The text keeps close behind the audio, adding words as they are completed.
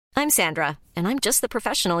I'm Sandra, and I'm just the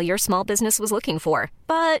professional your small business was looking for.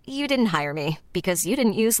 But you didn't hire me because you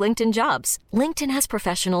didn't use LinkedIn Jobs. LinkedIn has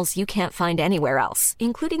professionals you can't find anywhere else,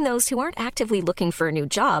 including those who aren't actively looking for a new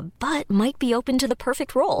job, but might be open to the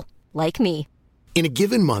perfect role, like me. In a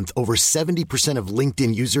given month, over 70% of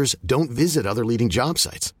LinkedIn users don't visit other leading job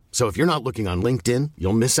sites. So if you're not looking on LinkedIn,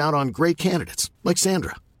 you'll miss out on great candidates like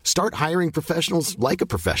Sandra. Start hiring professionals like a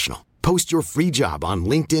professional. Post your free job on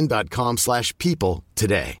linkedin.com/people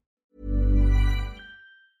today.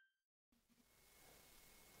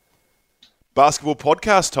 Basketball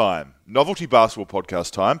podcast time. Novelty basketball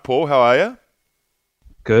podcast time. Paul, how are you?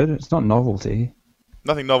 Good. It's not novelty.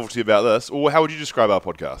 Nothing novelty about this. Or how would you describe our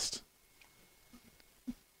podcast?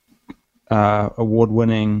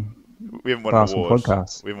 Award-winning We haven't won an basketball award.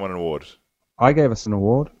 podcast. We haven't won an award. I gave us an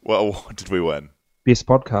award. What award did we win? Best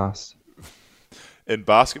podcast. In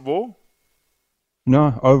basketball?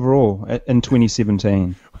 No, overall, in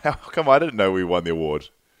 2017. How come I didn't know we won the award?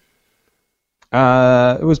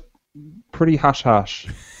 It was pretty hush-hush.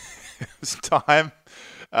 It's time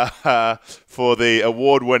for the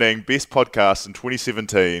award-winning Best Podcast in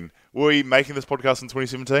 2017. Were we making this podcast in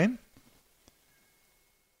 2017?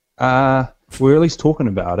 We're at least talking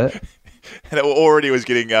about it. And it already was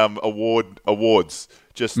getting awards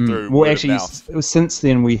just through Well, word actually, of mouth. it was since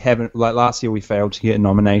then we haven't. Like last year, we failed to get a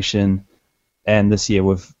nomination, and this year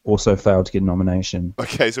we've also failed to get a nomination.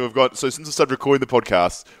 Okay, so since I started recording the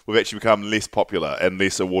podcast, we've actually become less popular and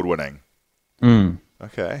less award-winning.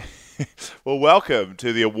 Okay. Well, welcome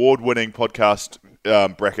to the award-winning podcast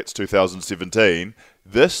brackets 2017.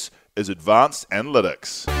 This is Advanced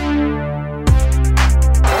Analytics.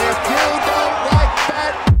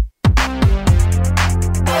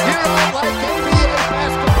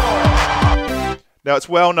 Now, it's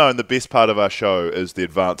well known the best part of our show is the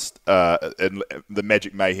the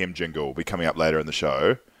Magic Mayhem jingle will be coming up later in the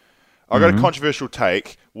show. I've got a controversial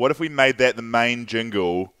take. What if we made that the main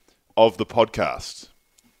jingle of the podcast?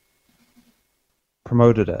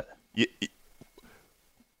 Promoted it.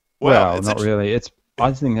 Well, not really.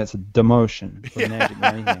 I think that's a demotion for Magic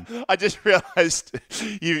Mayhem. I just realised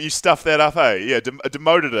you stuffed that up, hey? Yeah,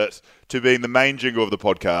 demoted it to being the main jingle of the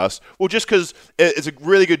podcast. Well, just because it's a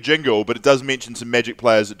really good jingle, but it does mention some Magic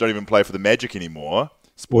players that don't even play for the Magic anymore.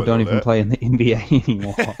 Or don't even play in the NBA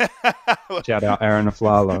anymore. Shout out Aaron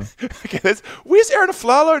Aflalo. Okay, where's Aaron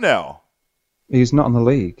Aflalo now? He's not in the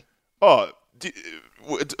league. Oh, do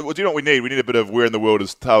you know what we need? We need a bit of Where in the World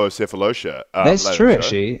is Tao Cephalosha. That's true,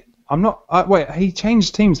 actually. I'm not. Wait, he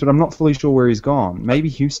changed teams, but I'm not fully sure where he's gone. Maybe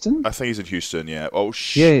Houston? I think he's in Houston, yeah. Oh,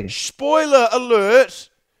 yeah. Spoiler alert!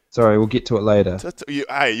 Sorry, we'll get to it later.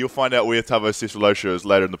 Hey, you'll find out where Tavo Cephalosha is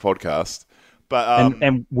later in the podcast. But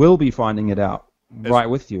and we'll be finding it out right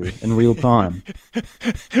with you in real time.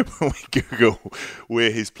 when we Google where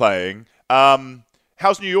he's playing.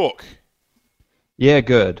 How's New York? Yeah,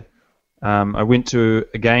 good. I went to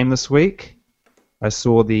a game this week. I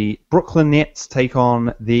saw the Brooklyn Nets take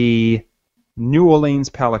on the New Orleans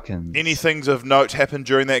Pelicans. Any things of note happened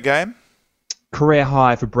during that game? Career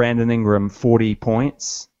high for Brandon Ingram, 40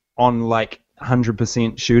 points on like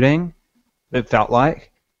 100% shooting, it felt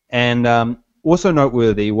like. And also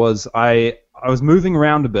noteworthy was I was moving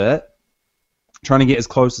around a bit, trying to get as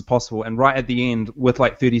close as possible. And right at the end, with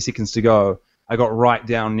like 30 seconds to go, I got right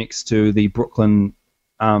down next to the Brooklyn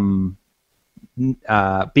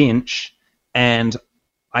bench. And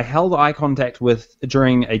I held eye contact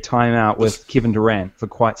during a timeout with Kevin Durant for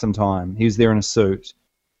quite some time. He was there in a suit,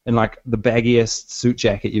 in like the baggiest suit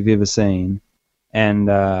jacket you've ever seen, and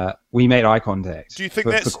we made eye contact. Do you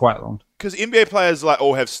think for quite long? Because NBA players like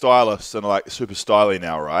all have stylists and are like super styly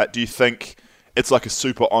now, right? Do you think it's like a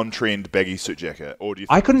super on-trend baggy suit jacket, or do you?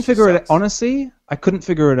 Think I couldn't figure it. Honestly, I couldn't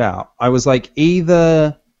figure it out. I was like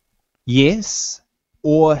either yes.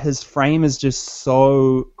 Or his frame is just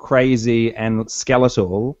so crazy and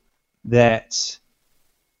skeletal that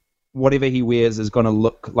whatever he wears is going to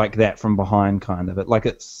look like that from behind, kind of. Like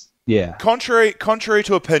it's, yeah. Contrary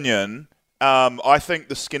to opinion, I think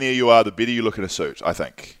the skinnier you are, the better you look in a suit, I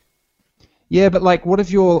think. Yeah, but like, what if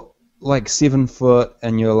you're like 7 foot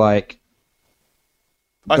and you're like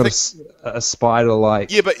got a spider-like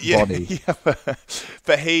body? Yeah,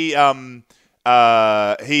 but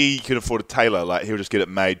he can afford a tailor. Like he'll just get it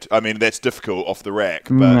made. I mean, that's difficult off the rack,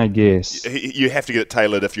 but I guess you have to get it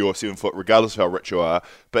tailored if you're 7 foot, regardless of how rich you are.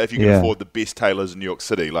 But if you can afford the best tailors in New York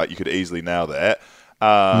City, like you could easily nail that.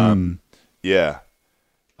 Yeah.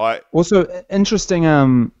 Also interesting.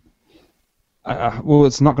 Well,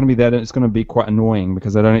 it's not going to be that. It's going to be quite annoying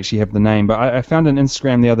because I don't actually have the name. But I found an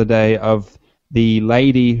Instagram the other day of the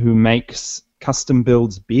lady who makes custom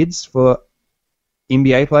builds beds for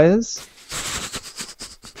NBA players.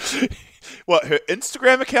 What, her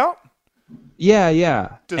Instagram account?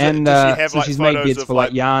 Yeah. Does she have, so like, she's made photos beds of, for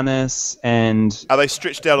like Giannis and... Are they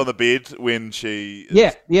stretched out on the bed when she...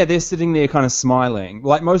 Yeah, they're sitting there kind of smiling.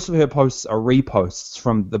 Like, most of her posts are reposts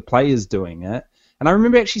from the players doing it. And I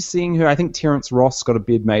remember actually seeing her, I think Terrence Ross got a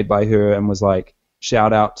bed made by her and was like,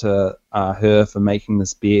 shout out to her for making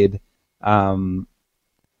this bed.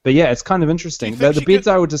 But yeah, it's kind of interesting. The beds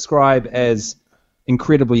I would describe as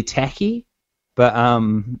incredibly tacky, but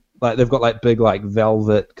like they've got like big like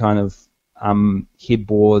velvet kind of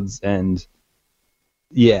headboards and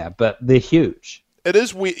yeah, but they're huge. It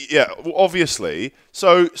is weird, yeah, obviously.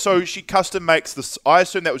 So she custom makes this. I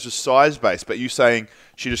assume that was just size based, but you saying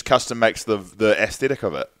she just custom makes the aesthetic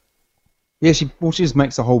of it? Yeah, she just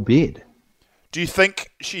makes a whole bed. Do you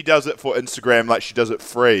think she does it for Instagram like she does it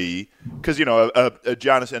free? Because, you know, a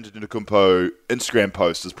Giannis Antetokounmpo Instagram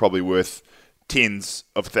post is probably worth tens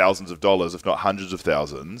of thousands of dollars, if not hundreds of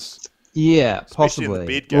thousands. Yeah, especially possibly. In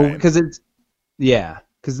the bed game.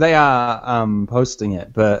 Because they are posting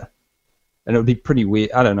it, and it would be pretty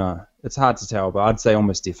weird. I don't know. It's hard to tell, but I'd say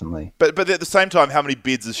almost definitely. But at the same time, how many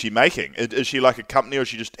beds is she making? Is she like a company, or is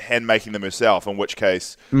she just hand making them herself? In which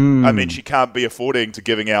case, I mean, she can't be affording to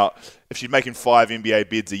giving out. If she's making 5 NBA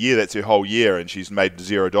beds a year, that's her whole year, and she's made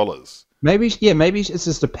 $0. Maybe it's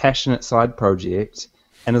just a passionate side project,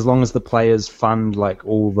 and as long as the players fund like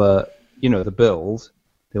all the the build,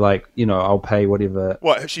 they're like, I'll pay whatever.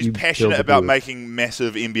 What? She's passionate about making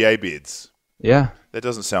massive NBA beds. Yeah, that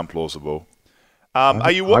doesn't sound plausible.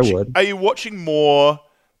 Are you watching more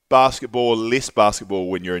basketball or less basketball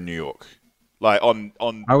when you're in New York? Like on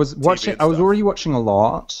I was watching. I was already watching a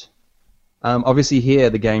lot. Obviously, here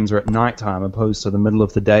the games are at nighttime, opposed to the middle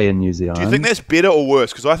of the day in New Zealand. Do you think that's better or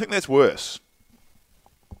worse? Because I think that's worse.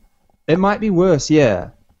 It might be worse. Yeah,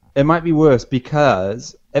 it might be worse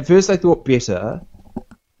because at first I thought better,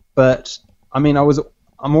 but I mean,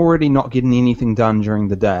 I'm already not getting anything done during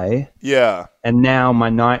the day. Yeah. And now my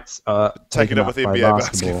nights are taken up with NBA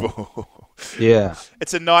basketball. Yeah.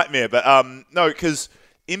 It's a nightmare, but no, because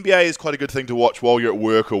NBA is quite a good thing to watch while you're at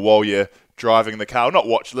work or while you're driving the car. Not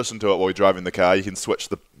watch, listen to it while you're driving the car. You can switch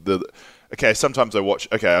the okay, sometimes I watch.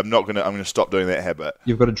 Okay, I'm going to stop doing that habit.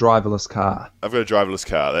 You've got a driverless car. I've got a driverless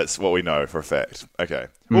car. That's what we know for a fact. Okay.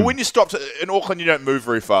 Well, when you stop in Auckland, you don't move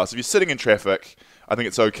very fast. If you're sitting in traffic, I think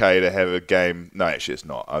it's okay to have a game. No, actually, it's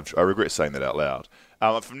not. I regret saying that out loud.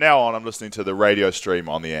 From now on, I'm listening to the radio stream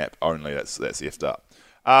on the app only. That's effed up.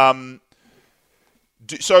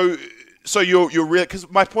 So you're really, because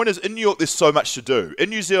my point is, in New York, there's so much to do. In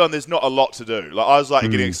New Zealand, there's not a lot to do. Like I was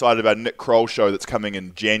getting excited about Nick Kroll's show that's coming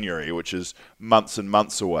in January, which is months and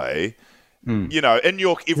months away. In New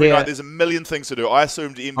York, every night there's a million things to do. I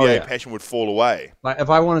assumed NBA passion would fall away. Like if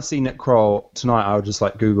I want to see Nick Kroll tonight, I would just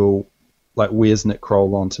like Google like where's Nick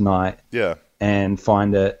Kroll on tonight? Yeah. And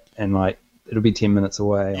find it, and like it'll be 10 minutes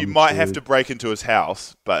away. You might have to break into his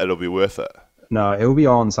house, but it'll be worth it. No, it'll be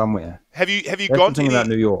on somewhere. Have you That's gone the thing to about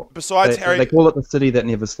New York? Besides Harry, they call it the city that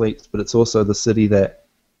never sleeps, but it's also the city that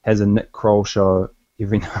has a Nick Kroll show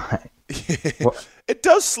every night. It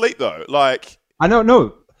does sleep though. Like I don't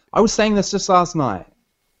know. I was saying this just last night.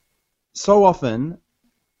 So often,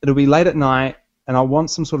 it'll be late at night, and I'll want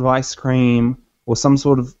some sort of ice cream or some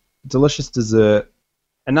sort of delicious dessert,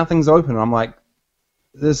 and nothing's open. I'm like,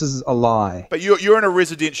 this is a lie. But you're in a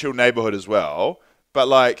residential neighborhood as well. But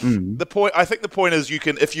like I think the point is, you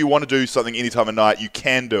can, if you want to do something any time of night, you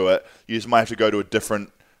can do it. You just might have to go to a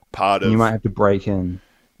different part of. You might have to break in.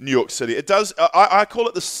 New York City. It does. I call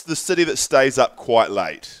it the city that stays up quite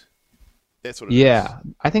late. That's what it is. Yeah,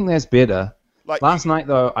 I think that's better. Like last night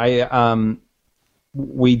though,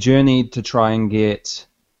 we journeyed to try and get.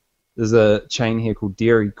 There's a chain here called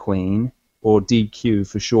Dairy Queen, or DQ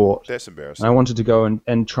for short. That's embarrassing. And I wanted to go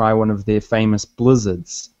and try one of their famous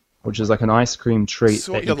blizzards, which is like an ice cream treat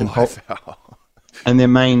that you can hold. And their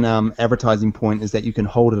main advertising point is that you can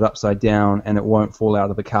hold it upside down and it won't fall out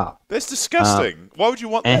of the cup. That's disgusting. Why would you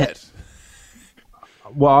want that?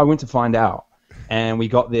 Well, I went to find out, and we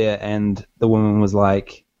got there, and the woman was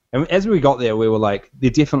like, and as we got there, we were like, they're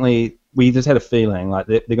definitely, we just had a feeling like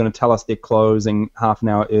they're going to tell us they're closing half an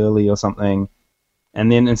hour early or something.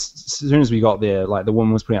 And then as soon as we got there, like the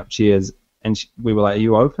woman was putting up chairs, and we were like, are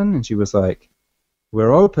you open? And she was like,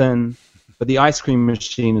 we're open, but the ice cream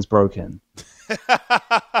machine is broken.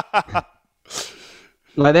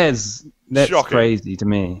 Like that's crazy to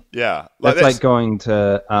me. Yeah, that's like going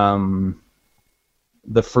to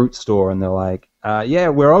the fruit store and they're like, yeah,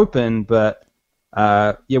 we're open, but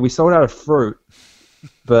we sold out of fruit,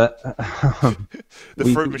 But The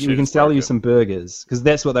we fruit machine can is sell you broken. some burgers because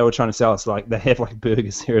that's what they were trying to sell us. Like they have like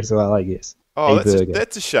burgers here as well, I guess. Oh, burger.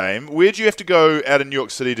 that's a shame. Where'd you have to go out in New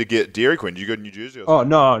York City to get Dairy Queen? Did you go to New Jersey or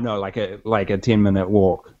something? Oh no, like a 10-minute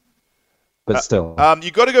walk. But still,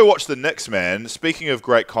 you got to go watch the Knicks, man. Speaking of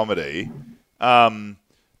great comedy,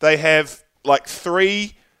 they have like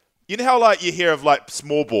 3. You know how like you hear of like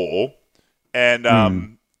small ball,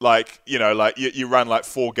 and like you know like you run like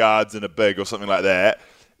 4 guards and a big or something like that.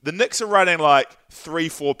 The Knicks are running like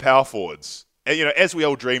 3-4 power forwards, and, you know, as we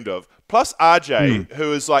all dreamed of. Plus RJ,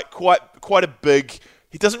 who is like quite a big.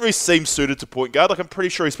 He doesn't really seem suited to point guard. Like I'm pretty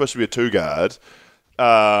sure he's supposed to be a 2 guard,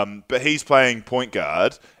 but he's playing point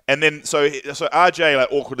guard. And then so RJ like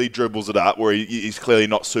awkwardly dribbles it up where he's clearly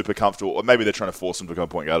not super comfortable, or maybe they're trying to force him to become a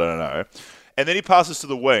point guard. I don't know. And then he passes to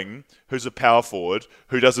the wing, who's a power forward,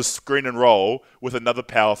 who does a screen and roll with another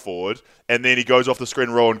power forward, and then he goes off the screen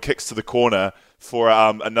and roll and kicks to the corner for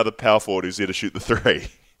another power forward who's there to shoot the 3.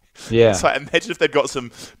 yeah. So imagine if they've got some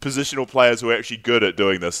positional players who are actually good at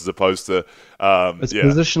doing this, as opposed to It's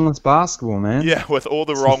positionless basketball, man. yeah, with all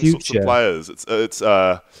the wrong sorts of players. It's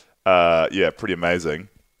pretty amazing.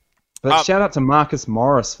 But shout out to Marcus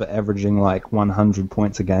Morris for averaging like 100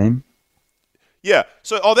 points a game. Yeah.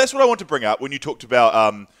 So, that's what I want to bring up when you talked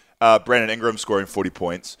about Brandon Ingram scoring 40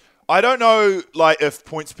 points. I don't know, like, if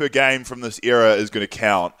points per game from this era is going to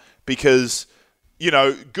count because, you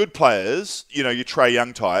know, good players, you know, your Trae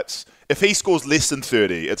Young types, if he scores less than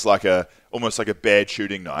 30, it's like almost like a bad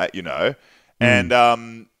shooting night, you know.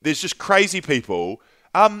 And there's just crazy people.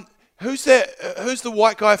 Who's the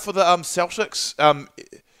white guy for the Celtics?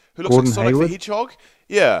 Who looks Gordon like Sonic Hayward? the Hedgehog?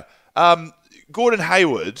 Yeah. Gordon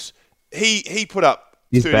Hayward. He put up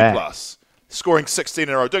He's 30 back. plus, scoring 16 in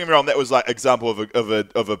a row. Don't get me wrong, that was like example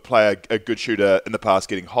of a player, a good shooter in the past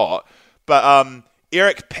getting hot. But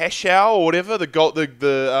Eric Paschal or whatever,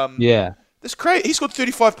 Yeah. this crazy. He scored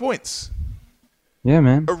 35 points. Yeah,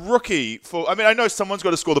 man. A rookie I know someone's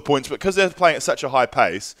got to score the points, but because they're playing at such a high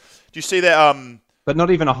pace, do you see that? But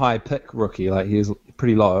not even a high pick rookie. Like he was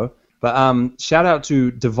pretty low. But shout out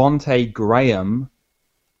to Devontae Graham.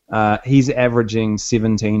 He's averaging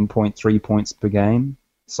 17.3 points per game.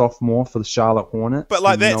 Sophomore for the Charlotte Hornets. But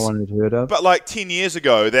like no one had heard of. But like 10 years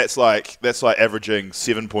ago, that's like averaging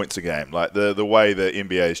 7 points a game. Like the way the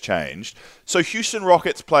NBA has changed. So Houston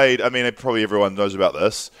Rockets played. I mean, probably everyone knows about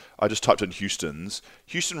this. I just typed in Houston's.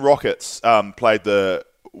 Houston Rockets played the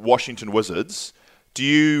Washington Wizards. Do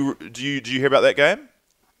you hear about that game?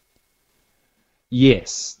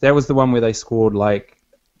 Yes, that was the one where they scored like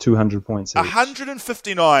 200 points each.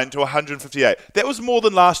 159 to 158. That was more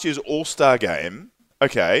than last year's All-Star game.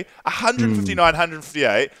 Okay, 159,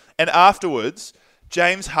 158. And afterwards,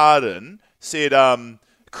 James Harden said,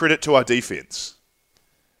 credit to our defense.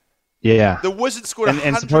 Yeah. The Wizards scored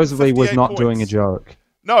and supposedly was not points. doing a joke.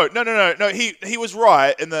 No. He was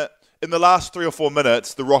right. In the last 3 or 4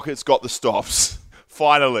 minutes, the Rockets got the stops.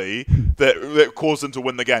 Finally, that caused them to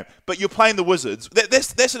win the game. But you're playing the Wizards.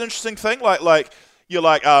 That's an interesting thing. Like you're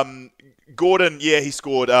like Gordon. Yeah, he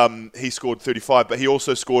scored 35, but he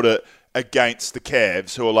also scored it against the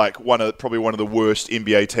Cavs, who are like probably one of the worst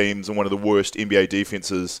NBA teams and one of the worst NBA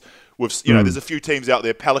defenses. With there's a few teams out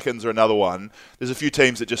there. Pelicans are another one. There's a few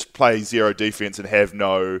teams that just play zero defense and have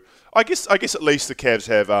no. I guess at least the Cavs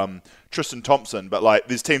have Tristan Thompson, but like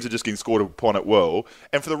there's teams that are just getting scored upon at will.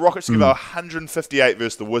 And for the Rockets to give out 158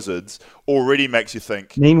 versus the Wizards already makes you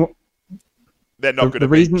think they're not going to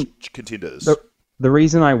be contenders. The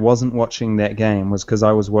reason I wasn't watching that game was because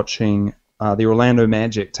I was watching the Orlando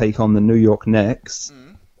Magic take on the New York Knicks,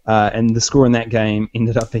 and the score in that game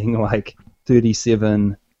ended up being like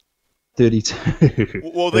 37-32.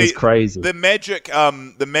 Well, it was crazy. The Magic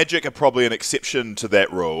are probably an exception to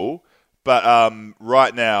that rule, but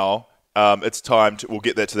right now it's time to. We'll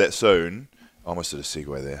get to that soon. I almost did a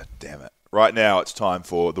segue there. Damn it! Right now it's time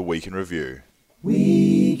for the Week in Review.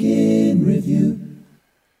 Week in Review.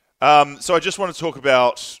 So I just want to talk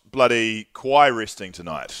about bloody Kawhi resting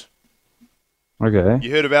tonight. Okay.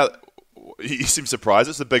 You heard about? You seem surprised.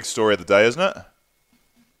 It's the big story of the day, isn't it?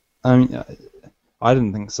 I mean, I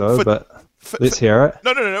didn't think so, but let's hear it.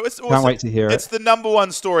 No. Can't wait to hear it. It's the number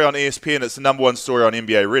one story on ESPN. It's the number one story on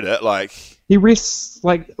NBA Reddit. Like he rests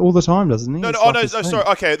like all the time, doesn't he? No. It's like Sorry.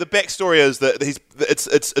 Okay, the backstory is that it's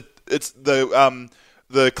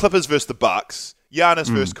the Clippers versus the Bucks. Giannis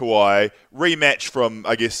versus Kawhi, rematch from,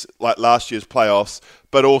 I guess, like last year's playoffs,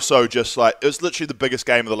 but also just like, it was literally the biggest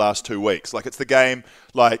game of the last 2 weeks. Like, it's the game,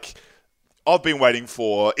 like, I've been waiting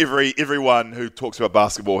for, everyone who talks about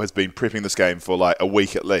basketball has been prepping this game for like a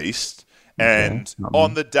week at least. And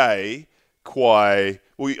on the day, Kawhi,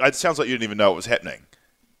 well, it sounds like you didn't even know it was happening.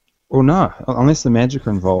 Well, no, unless the Magic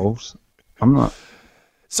are involved, I'm not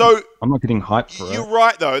getting hyped for it. You're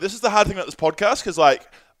right, though. This is the hard thing about this podcast, because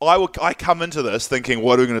I come into this thinking,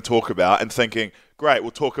 what are we going to talk about? And thinking, great,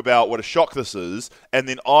 we'll talk about what a shock this is. And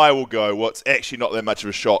then I will go, well, it's actually not that much of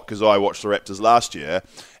a shock because I watched the Raptors last year.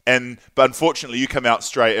 But unfortunately, you come out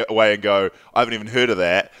straight away and go, I haven't even heard of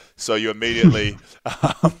that. So you immediately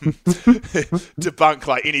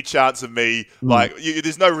debunk any chance of me.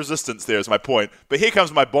 There's no resistance there, is my point. But here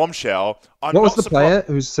comes my bombshell. What was the player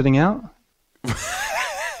who's sitting out?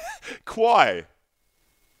 Kawhi.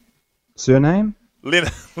 Surname?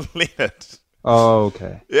 Leonard. Oh,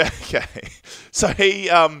 okay. Yeah, okay. So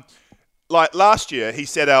he, last year, he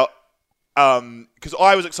set out, because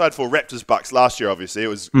I was excited for Raptors Bucks last year, obviously. It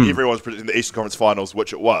was everyone was predicting the Eastern Conference Finals,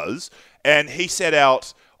 which it was. And he set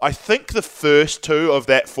out, I think, the first two of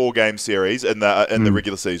that 4-game series in the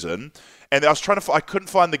regular season. And I was trying to, I couldn't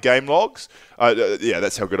find the game logs. Yeah,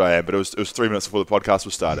 that's how good I am. But it was 3 minutes before the podcast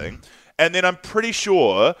was starting. And then I'm pretty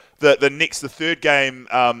sure that the third game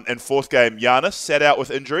and fourth game, Giannis sat out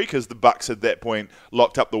with injury because the Bucks at that point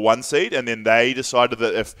locked up the 1 seed, and then they decided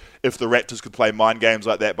that if the Raptors could play mind games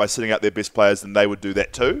like that by sitting out their best players, then they would do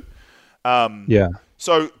that too. Yeah.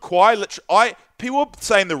 So Kawhi, people were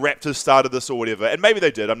saying the Raptors started this or whatever, and maybe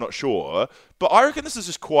they did. I'm not sure, but I reckon this is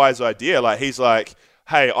just Kawhi's idea. He's like,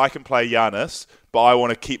 hey, I can play Giannis, but I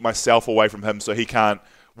want to keep myself away from him so he can't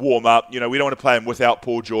warm up. We don't want to play him without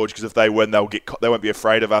Paul George because if they win, they won't be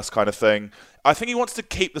afraid of us, kind of thing. I think he wants to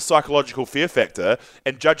keep the psychological fear factor,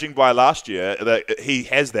 and judging by last year, that he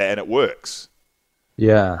has that and it works.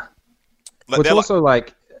 Yeah, which also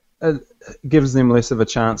gives them less of a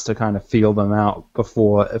chance to kind of feel them out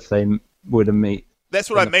before if they were to meet. That's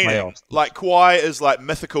what I mean. Kawhi is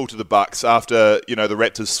mythical to the Bucks after the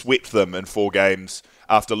Raptors swept them in 4 games.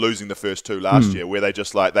 After losing the first 2 last year, where they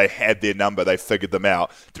just they had their number, they figured them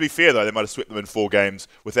out. To be fair, though, they might have swept them in 4 games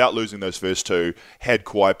without losing those first 2, had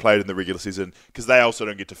Kawhi played in the regular season, because they also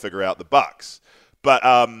don't get to figure out the Bucks. But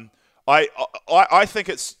I think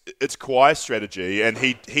it's Kawhi's strategy, and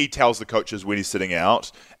he tells the coaches when he's sitting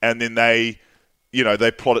out, and then they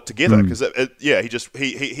plot it together because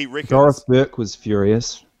he reckons. Doris Burke was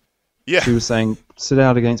furious. Yeah, she was saying sit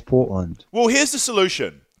out against Portland. Well, here's the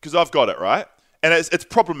solution, because I've got it right. And it's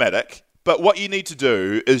problematic, but what you need to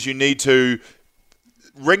do is you need to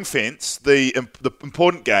ring fence the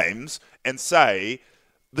important games and say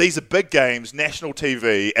these are big games, national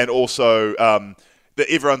TV, and also that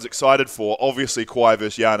everyone's excited for. Obviously, Kawhi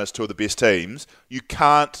versus Giannis, 2 of the best teams. You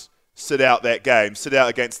can't sit out that game, sit out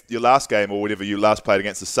against your last game or whatever you last played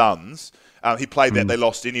against the Suns. He played that, they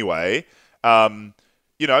lost anyway. The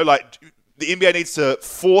NBA needs to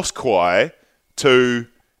force Kawhi to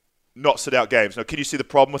not sit out games. Now, can you see the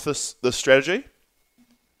problem with this strategy?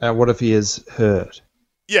 What if he is hurt?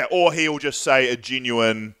 Yeah, or he'll just say a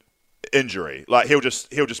genuine injury. He'll just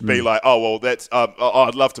be like, oh well, that's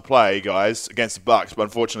I'd love to play, guys, against the Bucks, but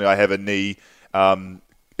unfortunately I have a knee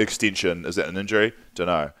extension. Is that an injury? Don't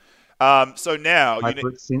know. So now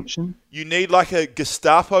hyperextension. You need a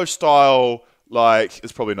Gestapo style.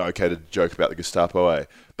 It's probably not okay to joke about the Gestapo,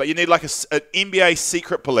 But you need an NBA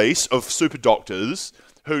secret police of super doctors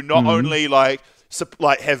who not only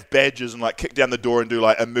have badges and kick down the door and do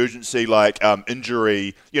emergency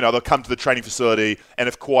injury. They'll come to the training facility, and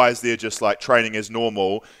if Kawhi's there just training as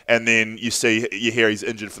normal, and then you hear he's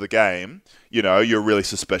injured for the game, you're really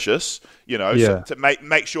suspicious. So to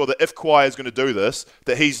make sure that if Kawhi is going to do this,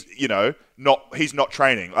 that he's he's not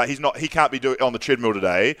training. He can't be doing on the treadmill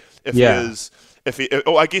today. Shivers.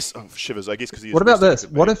 I guess because he's. What about this?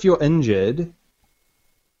 What if you're injured?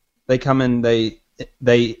 They come in.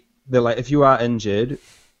 They're like, if you are injured,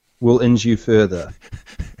 we'll injure you further.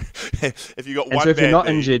 If you got and one, so if you're not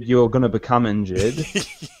injured, you're going to become injured.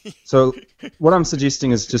 So what I'm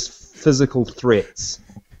suggesting is just physical threats.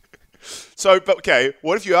 So, but okay,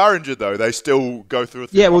 what if you are injured though? They still go through.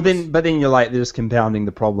 Yeah, well then, but then you're they're just compounding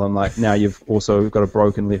the problem. Now you've also got a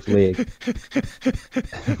broken left leg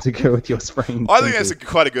to go with your sprained. I think that's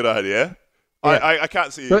quite a good idea. Yeah. I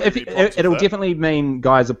can't see. So it'll definitely mean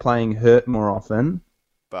guys are playing hurt more often,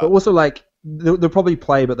 but also they'll probably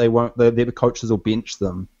play, but they won't. The coaches will bench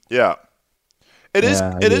them. Yeah, it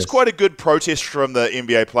is quite a good protest from the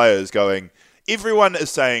NBA players going. Everyone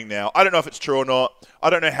is saying now, I don't know if it's true or not.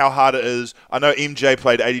 I don't know how hard it is. I know MJ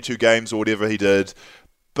played 82 games or whatever he did,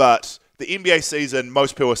 but the NBA season,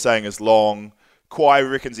 most people are saying, is long. Kawhi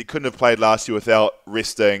reckons he couldn't have played last year without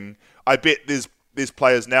resting. I bet there's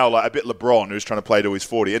players now, I bet LeBron, who's trying to play till he's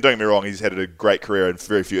 40, and don't get me wrong, he's had a great career and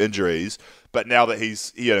very few injuries, But now that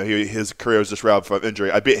his career is disrupted from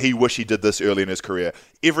injury, I bet he wish he did this early in his career.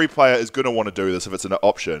 Every player is going to want to do this if it's an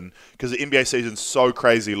option, because the NBA season's so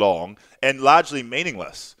crazy long and largely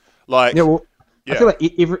meaningless. I feel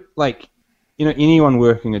like anyone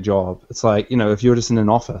working a job, it's like, if you're just in an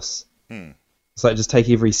office, it's like just take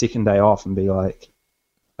every second day off and be like,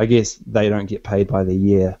 I guess they don't get paid by the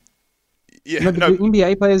year. Yeah, the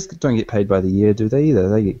NBA players don't get paid by the year, do they either?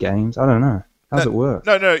 They get games. I don't know. How does it work?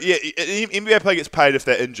 No. Yeah, NBA player gets paid if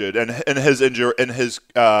they're injured, and in his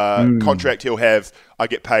contract he'll have, I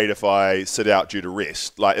get paid if I sit out due to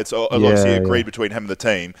rest. Like it's obviously agreed between him and the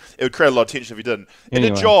team. It would create a lot of tension if he didn't. In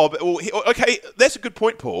a job, okay, that's a good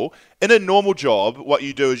point, Paul. In a normal job, what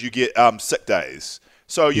you do is you get sick days.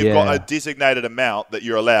 So you've got a designated amount that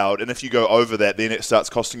you're allowed, and if you go over that, then it starts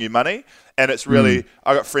costing you money. And it's really,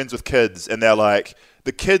 I got friends with kids, and they're like,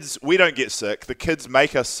 we don't get sick, the kids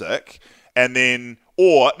make us sick. And then,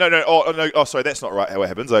 sorry, that's not right how it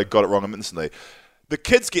happens. I got it wrong instantly. The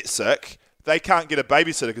kids get sick. They can't get a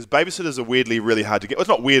babysitter because babysitters are weirdly really hard to get. Well, it's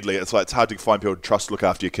not weirdly. It's hard to find people to trust to look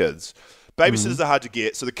after your kids. Babysitters are hard to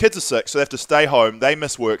get. So the kids are sick, so they have to stay home. They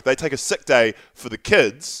miss work. They take a sick day for the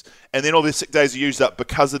kids, and then all their sick days are used up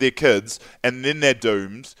because of their kids, and then they're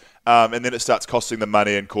doomed, and then it starts costing them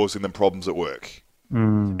money and causing them problems at work.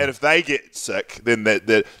 And if they get sick, then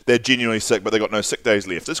they're genuinely sick, but they've got no sick days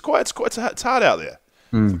left. It's hard out there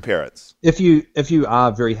for parents. If you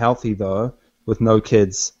are very healthy though, with no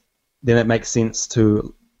kids, then it makes sense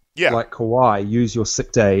to, like Kawhi, use your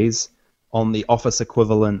sick days on the office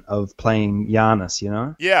equivalent of playing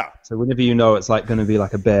Giannis. Yeah. So whenever it's going to be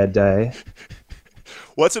like a bad day.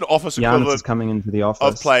 What's an office equivalent? Giannis is coming into the office.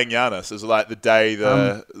 Of playing Giannis is like the day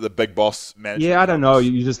the big boss manager. Yeah, I don't know.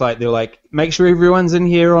 You just they're like, make sure everyone's in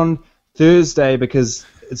here on Thursday because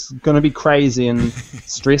it's going to be crazy and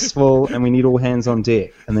stressful, and we need all hands on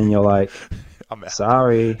deck. And then you're like, I'm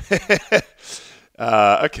sorry.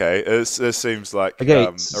 Okay, it seems like okay.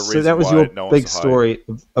 A so that was your big story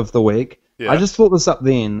of the week. Yeah. I just thought this up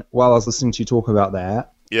then while I was listening to you talk about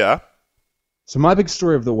that. Yeah. So my big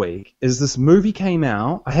story of the week is this movie came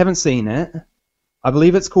out. I haven't seen it. I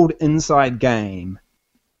believe it's called Inside Game.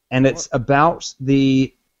 And it's about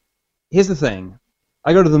the... Here's the thing.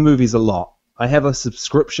 I go to the movies a lot. I have a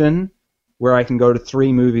subscription where I can go to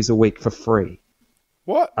 3 movies a week for free.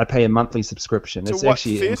 What? I pay a monthly subscription. To it's what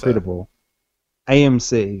actually theater? Incredible.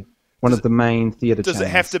 AMC, one of the main theater chains. Does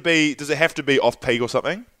it have to be off-peak or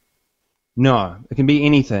something? No, it can be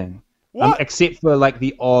anything. What? Except for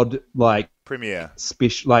the odd premiere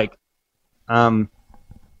special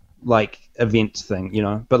event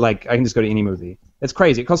thing, but I can just go to any movie. It's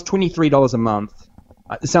crazy. It costs $23 a month.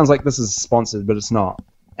 It sounds like this is sponsored, but it's not.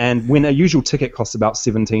 And when a usual ticket costs about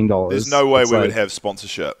 $17, there's no way we would have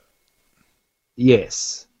sponsorship.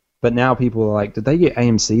 Yes, but now people are like, did they get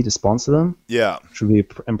AMC to sponsor them? Yeah, which would be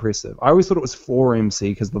impressive. I always thought it was for AMC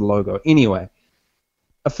because of the logo. Anyway,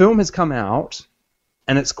 a film has come out.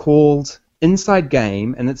 And it's called Inside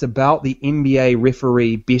Game, and it's about the NBA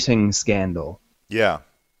referee betting scandal. Yeah.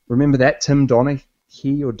 Remember that, Tim Donaghy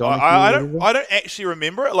or Donaghy? I don't actually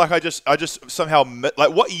remember it. I just somehow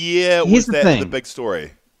what year was that the big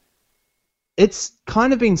story? It's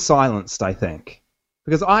kind of been silenced, I think,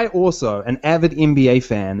 because I also, an avid NBA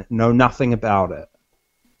fan, know nothing about it.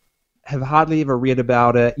 Have hardly ever read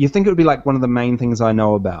about it. You think it would be one of the main things I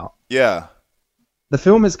know about? Yeah. The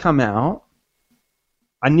film has come out.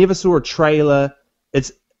 I never saw a trailer.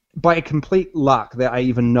 It's by complete luck that I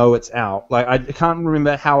even know it's out. I can't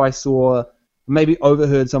remember how I maybe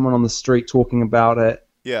overheard someone on the street talking about it.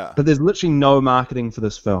 Yeah. But there's literally no marketing for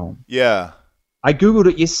this film. Yeah. I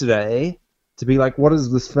Googled it yesterday to be like, what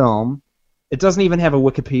is this film? It doesn't even have a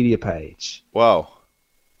Wikipedia page. Wow.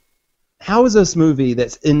 How is this movie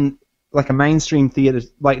that's in a mainstream theater,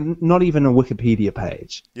 not even a Wikipedia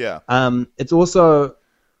page? Yeah.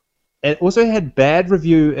 It also had bad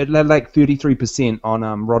review. It had 33%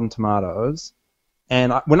 on Rotten Tomatoes.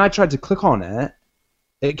 And when I tried to click on it,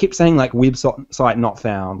 it kept saying website not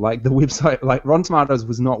found. The website, Rotten Tomatoes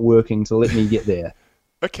was not working to let me get there.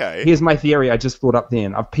 Okay. Here's my theory I just thought up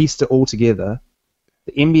then. I've pieced it all together.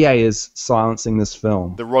 The NBA is silencing this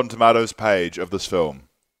film. The Rotten Tomatoes page of this film.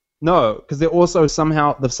 No, because they've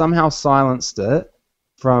somehow silenced it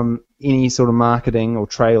from any sort of marketing or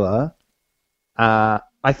trailer.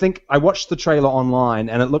 I think I watched the trailer online,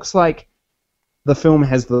 and it looks like the film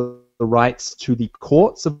has the rights to the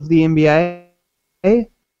courts of the NBA,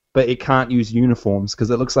 but it can't use uniforms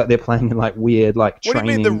because it looks like they're playing in weird training. What do you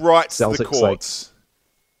mean the rights to the courts?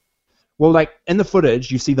 Well, in the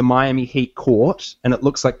footage, you see the Miami Heat court, and it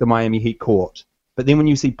looks like the Miami Heat court. But then when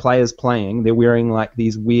you see players playing, they're wearing like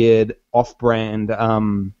these weird off-brand,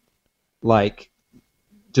 like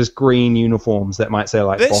just green uniforms that might say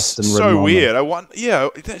like that's Boston. So written on weird.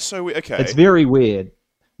 them. That's so weird. Okay, it's very weird.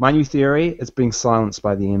 My new theory is being silenced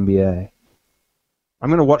by the NBA. I'm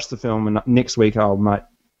going to watch the film, and next week I might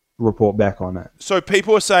report back on it. So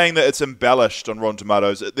people are saying that it's embellished on Rotten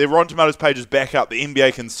Tomatoes. Their Rotten Tomatoes page is back up. The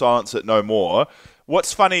NBA can silence it no more.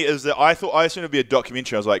 What's funny is that I assumed it'd be a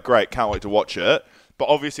documentary. I was like, great, can't wait to watch it. But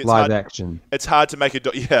obviously, it's live action. It's hard to make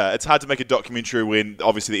it's hard to make a documentary when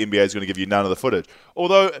obviously the NBA is going to give you none of the footage.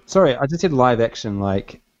 Although, sorry, I just said live action,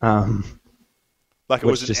 like it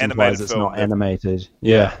was an animated film. It's not animated.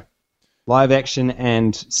 Yeah, live action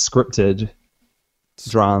and scripted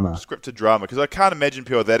drama. Scripted drama, because I can't imagine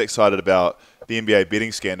people are that excited about the NBA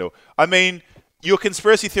betting scandal. I mean, your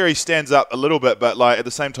conspiracy theory stands up a little bit, but like at the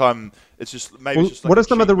same time, it's just maybe. It's just like what are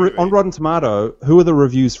some of the on Rotten Tomato? Who are the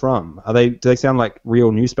reviews from? Do they sound like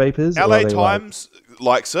real newspapers? LA Times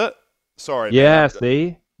likes it. Sorry. Yeah,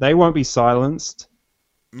 see, they won't be silenced.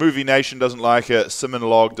 Movie Nation doesn't like it.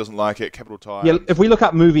 Simonlog doesn't like it. Capital Times. Yeah, if we look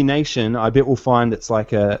up Movie Nation, I bet we'll find it's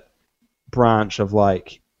like a branch of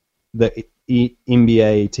like the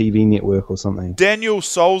NBA TV network or something. Daniel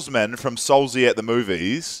Solzman from Solzy at the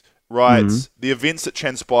Movies writes, the events that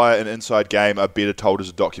transpire in Inside Game are better told as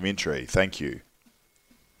a documentary. Thank you.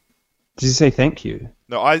 Did you say thank you?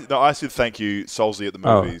 No, I said thank you, Solzy at the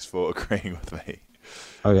Movies, for agreeing with me.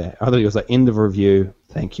 Okay, I thought it was like end of review.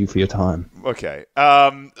 Thank you for your time. Okay.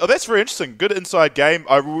 That's very interesting. Good Inside Game.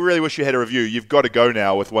 I really wish you had a review. You've got to go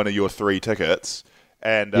now with one of your 3 tickets.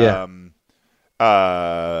 And,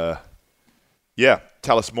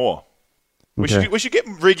 tell us more. Okay. We should get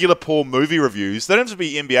regular Paul movie reviews. They don't have to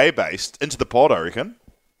be NBA based into the pod, I reckon.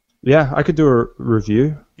 Yeah, I could do a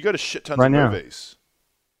review. You got a shit tons right of now. movies.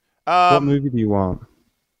 What movie do you want?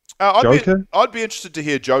 Joker? I'd be interested to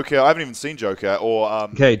hear Joker. I haven't even seen Joker.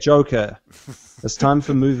 Okay, Joker. It's time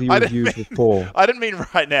for movie reviews with Paul. I didn't mean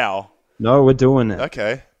right now. No, we're doing it.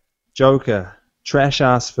 Okay. Joker.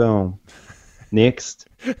 Trash-ass film. Next.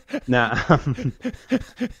 Now,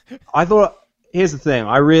 I thought... Here's the thing.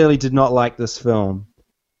 I really did not like this film.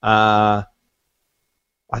 I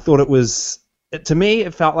thought it was... To me,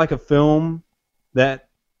 it felt like a film that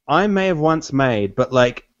I may have once made, but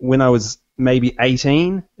like when I was maybe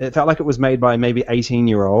 18, it felt like it was made by maybe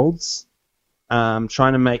 18-year-olds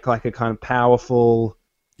trying to make like a kind of powerful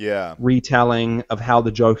retelling of how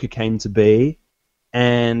the Joker came to be.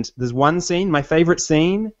 And there's one scene, my favorite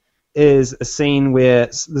scene, is a scene where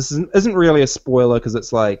this isn't really a spoiler because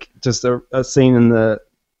it's like just a scene in the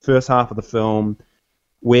first half of the film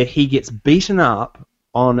where he gets beaten up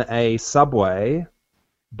on a subway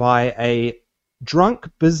by a drunk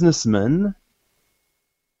businessman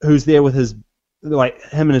who's there with him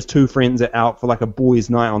and his 2 friends are out for like a boys'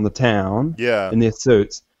 night on the town in their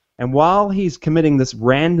suits. And while he's committing this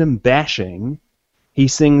random bashing, he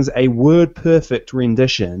sings a word-perfect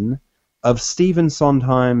rendition of Stephen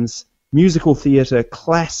Sondheim's musical theatre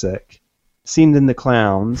classic, Send in the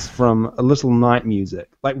Clowns, from A Little Night Music.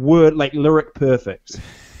 Lyric perfect.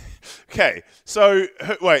 Okay, so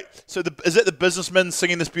wait, is it the businessman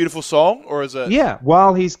singing this beautiful song, or is it? Yeah,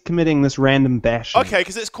 while he's committing this random bashing. Okay,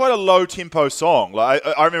 because it's quite a low-tempo song. Like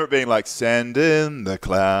I remember it being like, "Send in the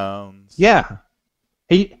clowns." Yeah,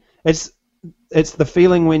 it's the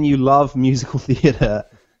feeling when you love musical theatre,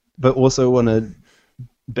 but also want to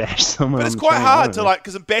bash someone. But it's quite hard to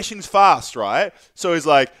because bashing's fast, right? So he's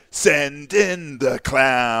like, "Send in the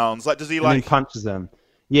clowns." Like, does he and he punches them?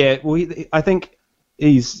 Yeah, well, I think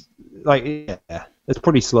he's like, it's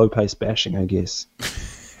pretty slow-paced bashing, I guess.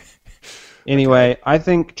 Anyway, I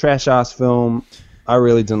think trash-ass film. I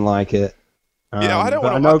really didn't like it. I don't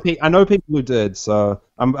want to. I know people who did, so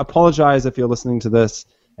I apologize if you're listening to this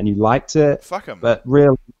and you liked it. Fuck them. But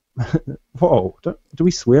really, whoa, do we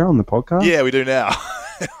swear on the podcast? Yeah, we do now.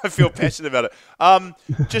 I feel passionate about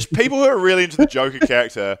it. Just people who are really into the Joker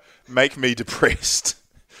character make me depressed.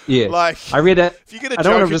 Yeah, like I read it. If you get a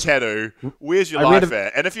Joker tattoo, where's your life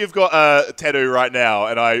at? And if you've got a tattoo right now,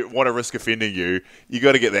 and I want to risk offending you, you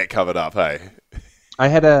got to get that covered up. Hey, I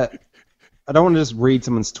don't want to just read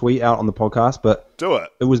someone's tweet out on the podcast, but do it.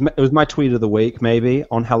 It was my tweet of the week. Maybe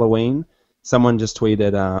on Halloween, someone just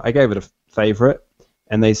tweeted. I gave it a favorite,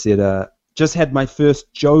 and they said, "Just had my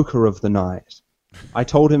first Joker of the night. I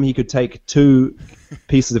told him he could take 2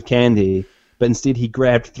 pieces of candy." But instead he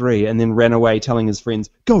grabbed 3 and then ran away telling his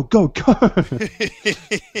friends, "Go, go, go."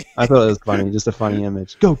 I thought it was funny, just a funny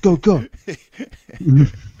image. Go, go, go.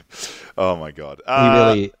 Oh my God.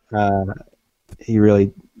 He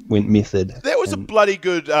really went method. That was a bloody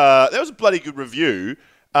good review.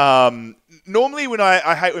 Normally, when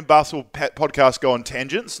I hate when basketball podcasts go on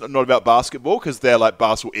tangents, not about basketball, because they're like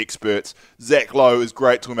basketball experts. Zach Lowe is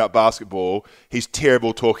great talking about basketball. He's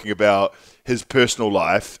terrible talking about his personal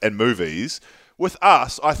life and movies. With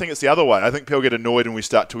us, I think it's the other way. I think people get annoyed when we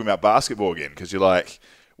start talking about basketball again, because you're like,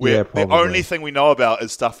 the only thing we know about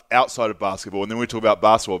is stuff outside of basketball, and then we talk about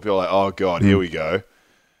basketball, people are like, oh god, here we go.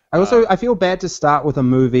 I feel bad to start with a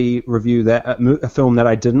movie review a film that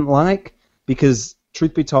I didn't like, because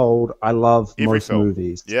truth be told, I love most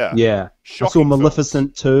movies. Yeah. Shocking I saw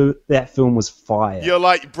Maleficent 2. That film was fire. You're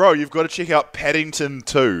like, bro, you've got to check out Paddington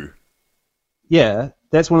 2. Yeah,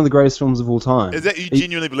 that's one of the greatest films of all time. Is that you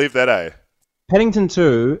genuinely believe that, eh? Paddington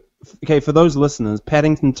 2, okay, for those listeners,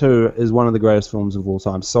 Paddington 2 is one of the greatest films of all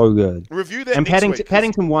time. So good. Review that and next week,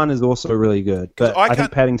 Paddington 1 is also really good, but I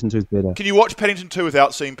think Paddington 2 is better. Can you watch Paddington 2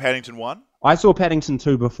 without seeing Paddington 1? I saw Paddington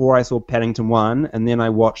 2 before I saw Paddington 1, and then I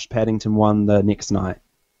watched Paddington 1 the next night.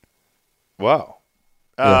 Wow.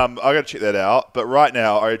 I got to check that out. But right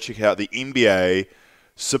now, I got to check out the NBA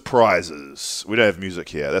Suprises. We don't have music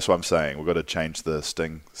here. That's what I'm saying. We've got to change the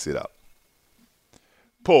Sting setup.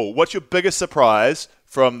 Paul, what's your biggest surprise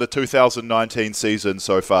from the 2019 season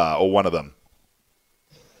so far, or one of them?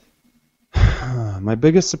 My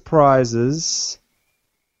biggest surprises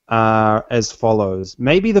are as follows.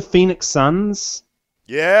 Maybe the Phoenix Suns.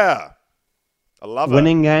 Yeah. I love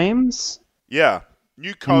winning games. Yeah.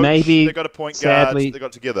 New coach. Maybe, they got a point guard. They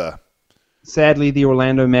got together. Sadly, the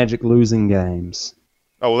Orlando Magic losing games.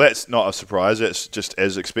 Oh, well, that's not a surprise. It's just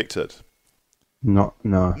as expected. No.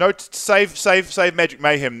 Save Magic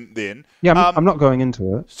Mayhem then. Yeah, I'm not going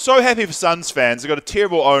into it. So happy for Suns fans. They've got a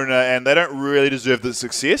terrible owner, and they don't really deserve the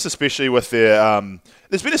success, especially with their...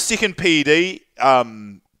 there's been a second PED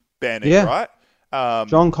banning, right?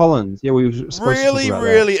 John Collins. Yeah, we were supposed to talk about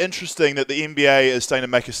really interesting that the NBA is starting to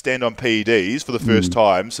make a stand on PEDs for the first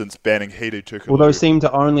time since banning Hedo Turkoglu. Well, those seem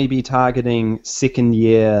to only be targeting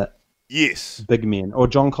second-year big men. Or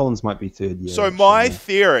John Collins might be third year. So my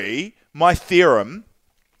theorem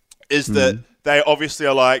is that they obviously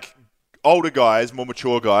are like older guys, more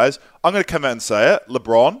mature guys. I'm going to come out and say it.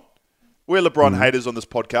 LeBron. We're LeBron haters on this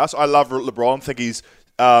podcast. I love LeBron. Think he's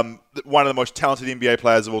one of the most talented NBA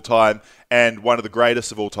players of all time and one of the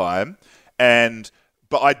greatest of all time.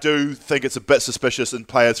 But I do think it's a bit suspicious in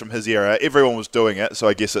players from his era. Everyone was doing it, so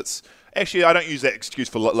I guess it's... Actually, I don't use that excuse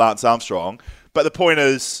for Lance Armstrong. But the point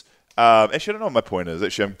is... actually, I don't know what my point is.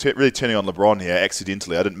 Actually, I'm really turning on LeBron here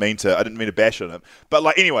accidentally. I didn't mean to bash on him.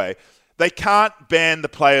 But anyway, they can't ban the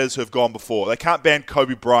players who have gone before. They can't ban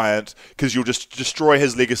Kobe Bryant because you'll just destroy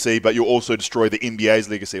his legacy, but you'll also destroy the NBA's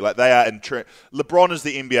legacy. Like they are LeBron is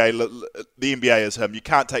the NBA. The NBA is him. You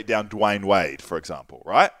can't take down Dwayne Wade, for example,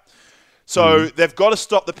 right? So they've got to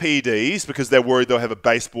stop the PEDs because they're worried they'll have a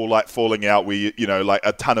baseball-like falling out where, like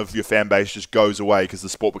a ton of your fan base just goes away because the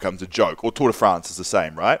sport becomes a joke. Or Tour de France is the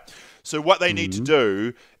same, right? So what they need to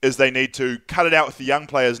do is they need to cut it out with the young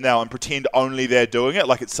players now and pretend only they're doing it,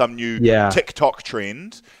 like it's some new TikTok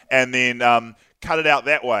trend, and then cut it out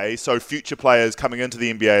that way so future players coming into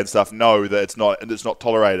the NBA and stuff know that it's not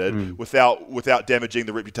tolerated without damaging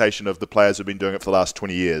the reputation of the players who've been doing it for the last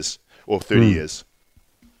 20 years or 30 years.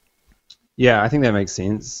 Yeah, I think that makes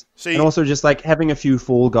sense. And also just like having a few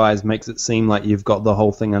fall guys makes it seem like you've got the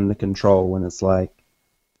whole thing under control when it's like...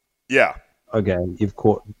 Yeah. Okay, you've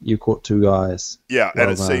caught two guys. Yeah, well,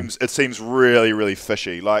 and it seems really, really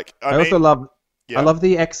fishy. Like I love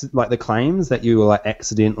the claims that you were like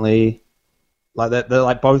accidentally like that.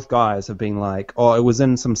 Like both guys have been like, oh, it was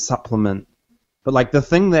in some supplement, but like the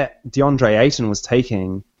thing that DeAndre Ayton was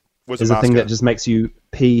taking is the thing that just makes you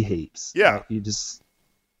pee heaps. Yeah,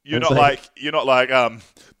 like, you're not like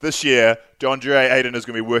this year DeAndre Ayton is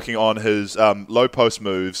going to be working on his low post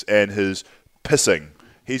moves and his pissing.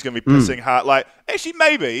 He's going to be pissing hard. Like, actually,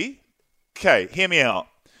 maybe. Okay, hear me out.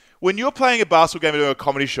 When you're playing a basketball game and doing a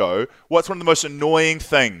comedy show, what's one of the most annoying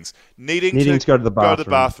things? Needing to go to the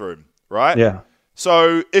bathroom, right? Yeah.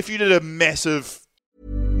 So if you did a massive...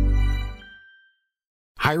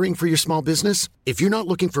 Hiring for your small business? If you're not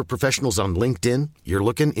looking for professionals on LinkedIn, you're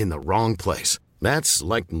looking in the wrong place. That's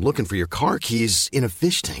like looking for your car keys in a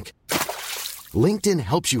fish tank. LinkedIn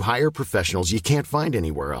helps you hire professionals you can't find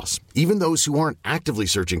anywhere else, even those who aren't actively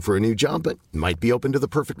searching for a new job but might be open to the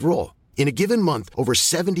perfect role. In a given month, over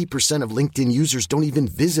 70% of LinkedIn users don't even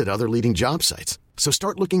visit other leading job sites. So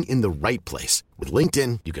start looking in the right place. With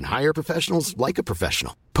LinkedIn, you can hire professionals like a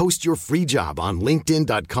professional. Post your free job on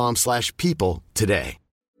linkedin.com/people today.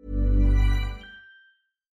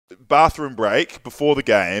 Bathroom break before the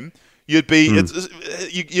game... You'd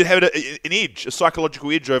have an edge, a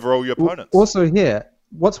psychological edge over all your opponents. Also here,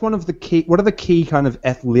 What are the key kind of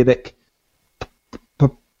athletic?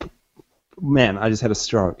 Man, I just had a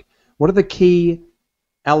stroke. What are the key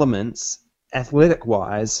elements,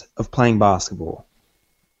 athletic-wise, of playing basketball?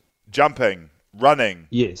 Jumping, running.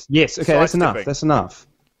 Yes. Okay, that's enough. That's enough.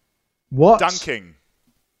 What? Dunking.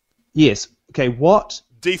 Yes. Okay. What?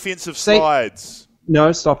 Defensive slides.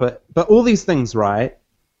 No, stop it. But all these things, right?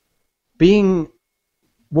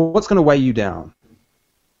 What's going to weigh you down?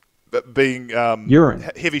 Being urine.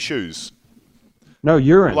 Heavy shoes. No,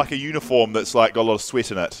 urine. Like a uniform that's like got a lot of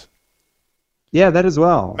sweat in it. Yeah, that as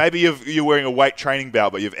well. Maybe you're wearing a weight training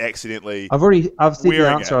belt, but you've accidentally. I've said the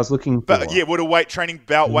answer I was looking for. But yeah, would a weight training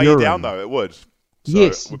belt weigh you down though? It would. So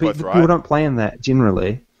yes, but people don't play in that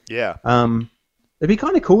generally. Yeah. It'd be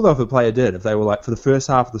kind of cool though if a player did. If they were like, for the first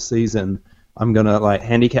half of the season, I'm gonna like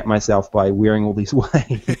handicap myself by wearing all these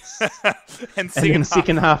weights, and in the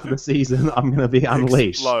second half of the season, I'm gonna be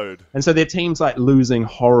unleashed. Explode. And so their team's like losing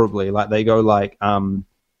horribly. Like they go like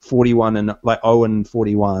 41 and like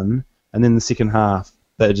 0-41. And then the second half,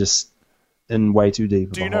 they're just in way too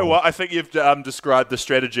deep. Do you know what? I think you've described the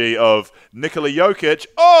strategy of Nikola Jokic.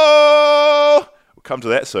 Oh! We'll come to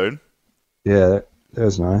that soon. Yeah, that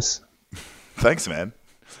was nice. Thanks, man.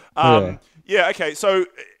 Yeah, okay. So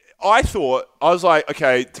I was like,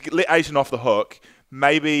 okay, to let Ayton off the hook,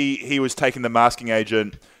 maybe he was taking the masking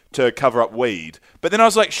agent to cover up weed. But then I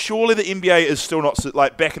was like, surely the NBA is still not...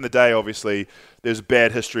 Like, back in the day, obviously, there's a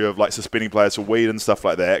bad history of, like, suspending players for weed and stuff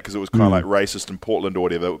like that because it was kind of like racist in Portland or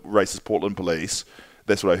whatever, racist Portland police.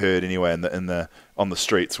 That's what I heard anyway on the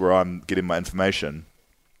streets where I'm getting my information.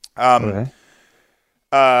 Okay.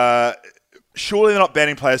 Surely they're not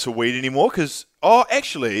banning players for weed anymore because... Oh,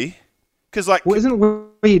 actually... Because like... Well, isn't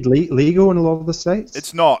weed legal in a lot of the states?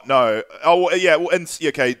 It's not, no. Oh, yeah. Well,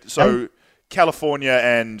 okay, so... California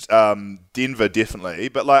and Denver definitely,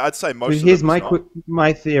 but like I'd say most. Here's of them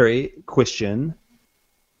my question: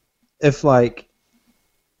 if like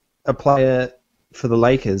a player for the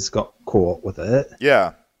Lakers got caught with it,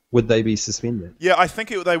 yeah, would they be suspended? Yeah, I think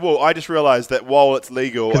they will. I just realised that while it's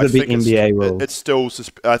legal, I think NBA rules. It's still.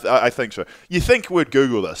 I think so. You think we'd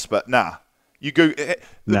Google this, but nah. You Google.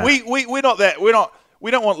 Nah. We're not that.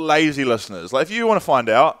 We don't want lazy listeners. Like if you want to find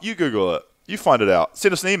out, you Google it. You find it out.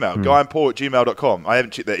 Send us an email, guyandpaul@gmail.com. I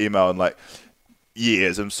haven't checked that email in like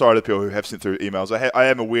years. I'm sorry to people who have sent through emails. I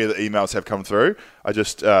am aware that emails have come through. I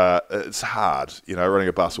just, it's hard, running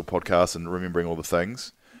a basketball podcast and remembering all the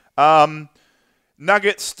things.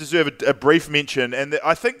 Nuggets deserve a brief mention, and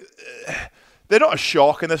I think they're not a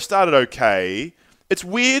shock, and they've started okay. It's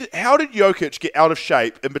weird. How did Jokic get out of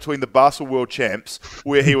shape in between the basketball world champs,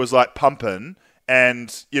 where he was like pumping, and,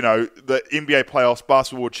 the NBA playoffs,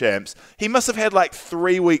 basketball champs? He must have had like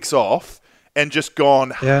 3 weeks off and just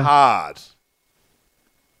gone hard.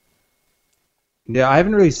 Yeah, I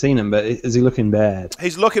haven't really seen him, but is he looking bad?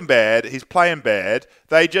 He's looking bad. He's playing bad.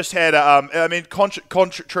 They just had,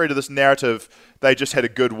 contrary to this narrative, they just had a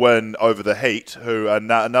good win over the Heat, who are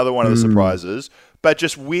another one of the surprises. But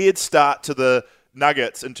just weird start to the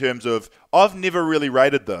Nuggets in terms of, I've never really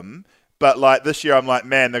rated them. But like this year, I'm like,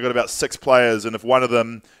 man, they've got about 6 players, and if one of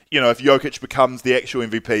them, if Jokic becomes the actual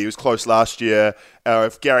MVP, he was close last year, or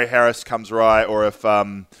if Gary Harris comes right, or if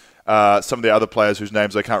some of the other players whose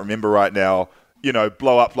names I can't remember right now,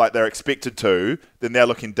 blow up like they're expected to, then they're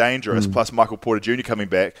looking dangerous. Plus Michael Porter Jr. coming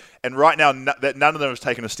back, and right now that none of them have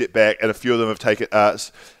taken a step back, and a few of them have taken.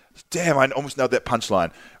 Damn, I almost nailed that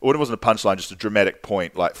punchline. Or it wasn't a punchline, just a dramatic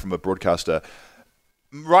point, like from a broadcaster.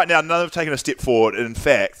 Right now, none of them have taken a step forward, and in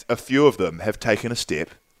fact, a few of them have taken a step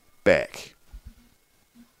back.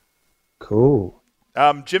 Cool.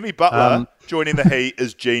 Jimmy Butler joining the Heat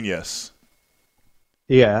is genius.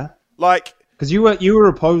 Yeah. Like, because you were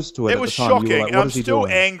opposed to it. It was shocking. Like, I'm still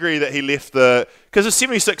angry that he left because the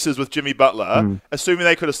 76ers with Jimmy Butler, assuming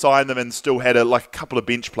they could have signed them and still had a couple of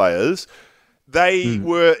bench players, they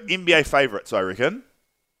were NBA favourites, I reckon.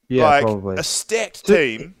 Yeah, probably. A stacked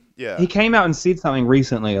team. Yeah. He came out and said something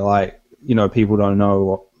recently, people don't know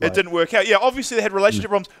what. It didn't work out. Yeah, obviously they had relationship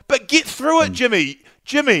problems, but get through it, Jimmy.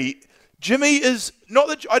 Jimmy is not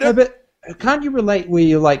the. I don't. No, but can't you relate where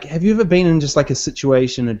you're like, have you ever been in just like a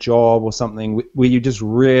situation, a job or something where you just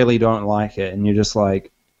really don't like it, and you're just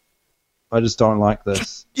like, I just don't like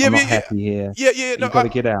this. I'm not happy here. Yeah. You've got to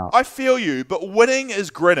get out. I feel you, but winning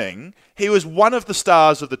is grinning. He was one of the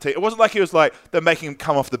stars of the team. It wasn't like he was like they're making him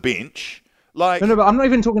come off the bench. No, but I'm not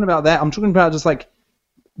even talking about that. I'm talking about just like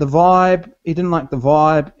the vibe. He didn't like the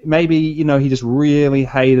vibe. Maybe, he just really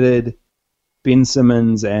hated Ben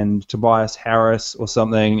Simmons and Tobias Harris or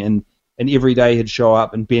something. And every day he'd show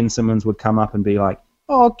up and Ben Simmons would come up and be like,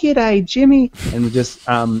 "Oh, g'day, Jimmy," and we just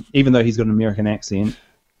even though he's got an American accent,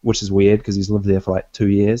 which is weird because he's lived there for like 2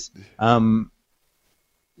 years.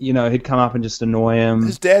 He'd come up and just annoy him.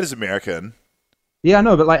 His dad is American. Yeah, I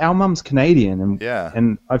know, but like our mum's Canadian,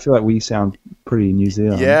 and I feel like we sound pretty New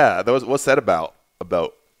Zealand. Yeah, what's that about?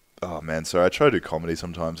 Oh man, sorry, I try to do comedy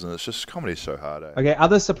sometimes, and it's just comedy's so hard. Eh? Okay,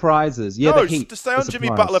 other surprises. Yeah, no, the Heat. To stay on Jimmy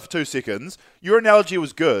Butler for 2 seconds. Your analogy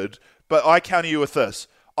was good, but I counter you with this.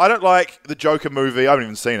 I don't like the Joker movie. I haven't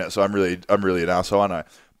even seen it, so I'm really an arsehole, I know.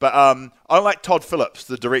 But I don't like Todd Phillips,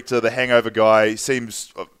 the director, the Hangover guy.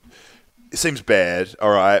 Seems bad.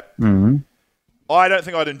 All right. Mm-hmm. I don't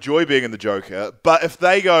think I'd enjoy being in the Joker, but if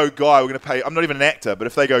they go, Guy, we're going to pay... I'm not even an actor, but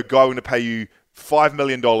if they go, Guy, we're going to pay you $5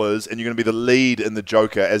 million and you're going to be the lead in the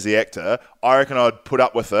Joker as the actor, I reckon I'd put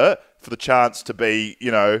up with it for the chance to be,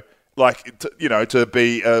 to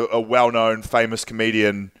be a well-known, famous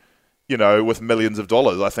comedian, with millions of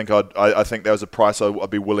dollars. I think that was a price I'd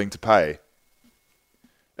be willing to pay.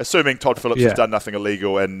 Assuming Todd Phillips has done nothing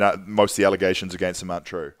illegal and most of the allegations against him aren't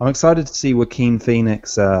true. I'm excited to see Joaquin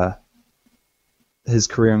Phoenix... his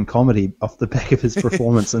career in comedy off the back of his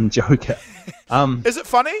performance in Joker. Is it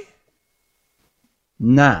funny?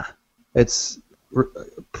 Nah. It's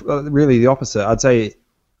really the opposite. I'd say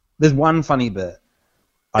there's one funny bit,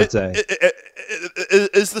 I'd say.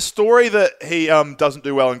 Is the story that he doesn't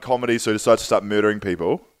do well in comedy, so he decides to start murdering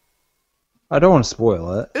people? I don't want to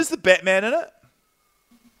spoil it. Is the Batman in it?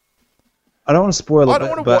 I don't want to spoil it. I don't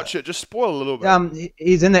want to watch it. Just spoil a little bit.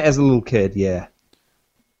 He's in it as a little kid, yeah.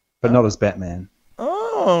 But not as Batman.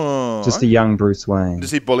 Oh. Just a young Bruce Wayne.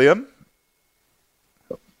 Does he bully him?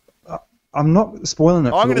 I'm not spoiling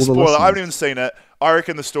it. I'm going to spoil it. I haven't even seen it. I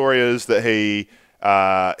reckon the story is that he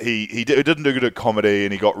didn't do good at comedy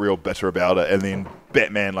and he got real bitter about it, and then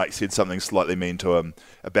Batman said something slightly mean to him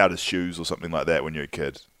about his shoes or something like that when you're a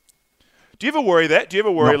kid. Do you ever worry that? Do you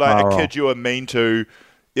ever worry a kid you were mean to?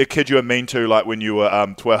 A kid you were mean to, like when you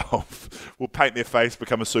were 12, will paint their face,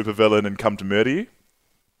 become a supervillain, and come to murder you?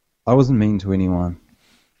 I wasn't mean to anyone.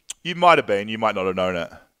 You might have been. You might not have known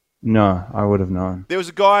it. No, I would have known. There was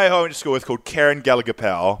a guy who I went to school with called Karen Gallagher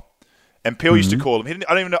Powell, and Peel used to call him.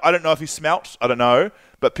 I don't know if he smelt. I don't know,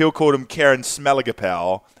 but Peel called him Karen Smelliger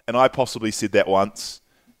Powell, and I possibly said that once,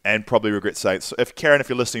 and probably regret saying it. So if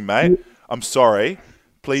you're listening, mate, I'm sorry.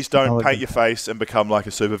 Please don't paint your face and become like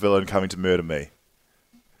a supervillain coming to murder me.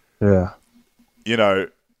 Yeah.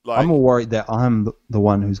 I'm more worried that I'm the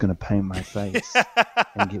one who's going to paint my face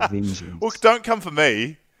and get vengeance. Well, don't come for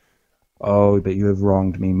me. Oh, but you have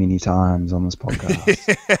wronged me many times on this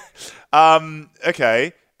podcast.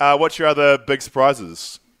 Okay. What's your other big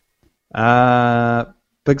surprises?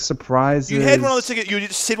 Big surprises. You had one on the ticket. You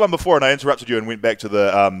just said one before, and I interrupted you and went back to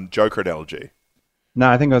the Joker analogy. No,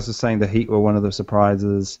 I think I was just saying the Heat were one of the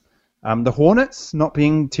surprises. The Hornets not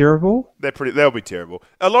being terrible. They'll be terrible.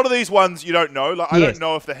 A lot of these ones you don't know. I don't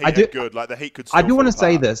know if the Heat are good. The Heat could. I do want to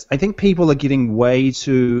say this. I think people are getting way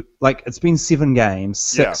too it's been 7 games,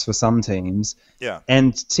 6 for some teams. Yeah.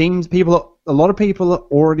 And a lot of people are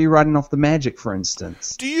already writing off the Magic, for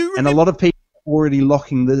instance. Do you? And a lot of people are already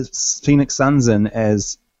locking the Phoenix Suns in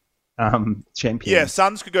as champions. Yeah,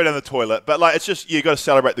 Suns could go down the toilet, but it's just you got to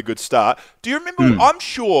celebrate the good start. Do you remember? I'm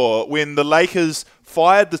sure when the Lakers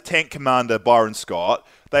fired the tank commander Byron Scott,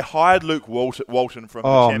 they hired Luke Walton from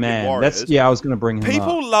the champion Warriors. I was going to bring him up.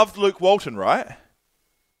 People loved Luke Walton, right?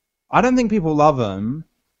 I don't think people love him.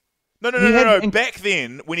 No. Back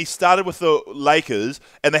then, when he started with the Lakers,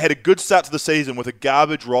 and they had a good start to the season with a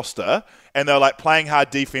garbage roster, and they were playing hard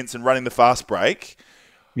defense and running the fast break.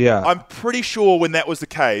 Yeah, I'm pretty sure when that was the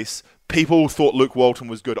case, people thought Luke Walton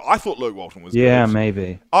was good. I thought Luke Walton was good. Yeah,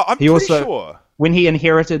 maybe. I'm pretty sure. When he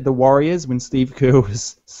inherited the Warriors, when Steve Kerr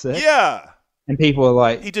was sick. Yeah. And people were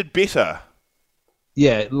like... He did better.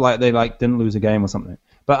 Yeah, they didn't lose a game or something.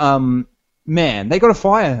 But, man, they got to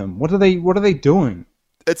fire him. What are they doing?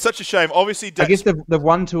 It's such a shame. Obviously, I guess they've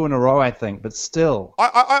won 2 in a row, I think, but still.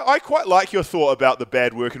 I quite like your thought about the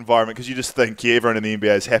bad work environment because you just think, everyone in the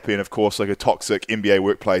NBA is happy, and of course, a toxic NBA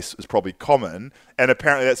workplace is probably common, and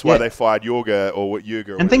apparently that's why they fired Yuga.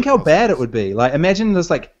 And think how bad it would be. Imagine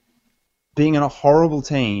this, being in a horrible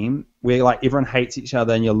team where, everyone hates each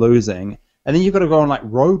other and you're losing, and then you've got to go on,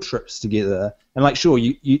 road trips together, and, sure,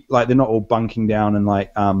 you they're not all bunking down in,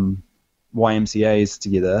 YMCAs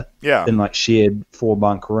together in shared 4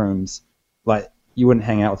 bunk rooms. You wouldn't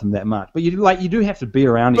hang out with them that much, but you do have to be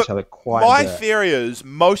around each other quite a bit. My theory is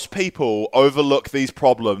most people overlook these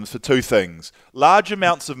problems for 2 things: large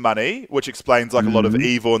amounts of money, which explains a lot of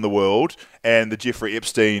evil in the world and the Jeffrey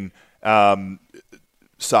Epstein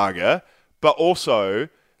saga, but also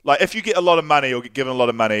Like, if you get a lot of money or get given a lot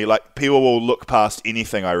of money, like, people will look past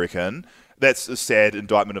anything, I reckon. That's a sad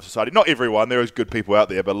indictment of society. Not everyone. There is good people out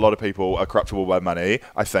there, but a lot of people are corruptible by money,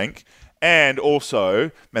 I think. And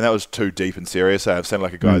also, man, that was too deep and serious. I sounded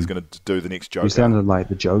like a guy who's going to do the next Joker. You sounded like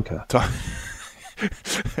the Joker.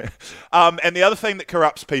 And the other thing that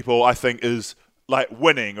corrupts people, I think, is like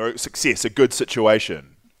winning or success, a good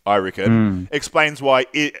situation, I reckon. Explains why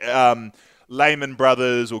Lehman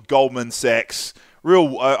Brothers or Goldman Sachs,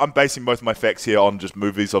 I'm basing most of my facts here on just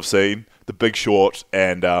movies I've seen, The Big Short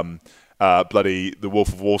and bloody The Wolf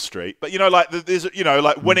of Wall Street. But, there's,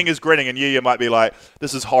 winning is grinning, and you might be like,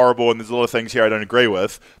 this is horrible and there's a lot of things here I don't agree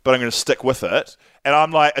with, but I'm going to stick with it. And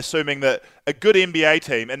I'm like assuming that a good NBA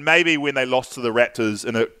team, and maybe when they lost to the Raptors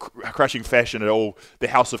in a crushing fashion, the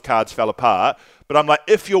house of cards fell apart. But I'm like,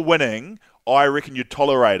 if you're winning, I reckon you'd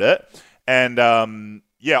tolerate it. And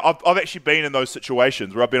I've actually been in those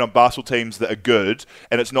situations where I've been on basketball teams that are good,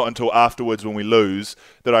 and it's not until afterwards when we lose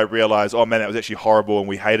that I realise, oh man, that was actually horrible and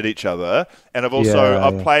we hated each other. And I've also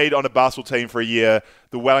I've played on a basketball team for a year,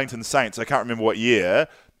 the Wellington Saints. I can't remember what year,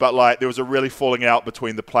 but like there was a really falling out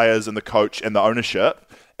between the players and the coach and the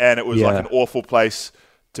ownership, and it was like an awful place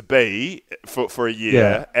to be for a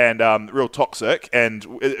year, and real toxic. And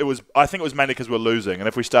I think it was mainly because we're losing, and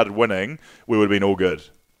if we started winning, we would have been all good.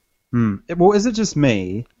 Well, is it just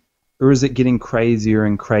me, or is it getting crazier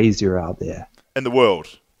and crazier out there in the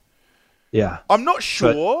world? Yeah, I'm not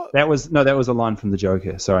sure. That was a line from the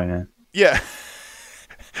Joker. Sorry, man. Yeah.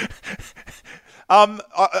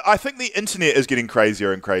 I think the internet is getting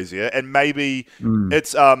crazier and crazier, and maybe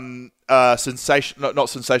it's not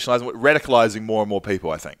sensationalizing, but radicalizing more and more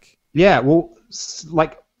people, I think. Yeah, well,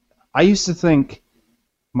 like, I used to think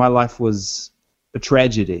my life was a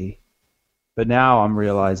tragedy, but now I'm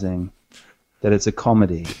realizing that it's a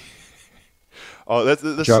comedy. Oh,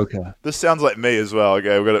 this Joker. This sounds like me as well.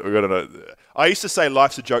 Okay, we've got to know. I used to say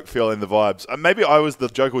life's a joke, feeling the vibes. Maybe the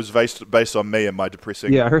Joker was based on me and my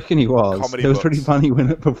depressing. Yeah, I reckon he was. Comedy it was books. Pretty funny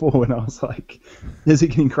when I was like, "Is it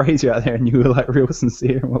getting crazy out there?" And you were like real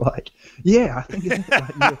sincere and were like, "Yeah, I think it is."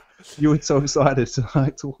 Like, you were so excited to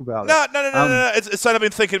like talk about it. No. It's something I've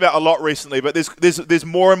been thinking about a lot recently. But there's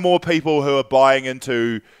more and more people who are buying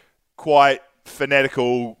into quite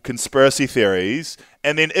fanatical conspiracy theories,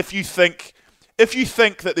 and then if you think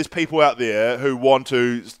that there's people out there who want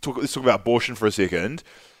to let's talk about abortion for a second.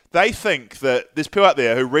 They think that there's people out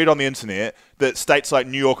there who read on the internet that states like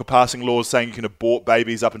New York are passing laws saying you can abort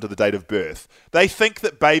babies up until the date of birth. They think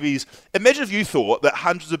that babies... Imagine if you thought that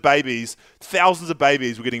hundreds of babies, thousands of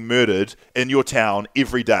babies were getting murdered in your town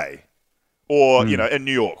every day. Or, in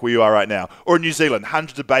New York, where you are right now. Or in New Zealand,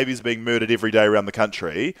 hundreds of babies are being murdered every day around the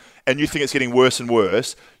country. And you think it's getting worse and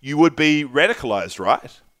worse. You would be radicalized,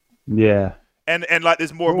 right? Yeah. And like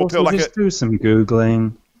there's more and more people just do some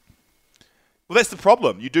Googling. Well, that's the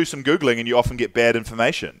problem. You do some Googling and you often get bad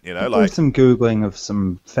information, Do some Googling of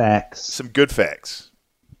some facts. Some good facts.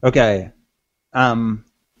 Okay. What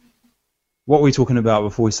were we talking about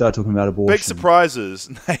before we started talking about abortion? Big surprises.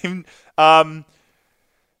 What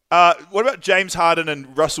about James Harden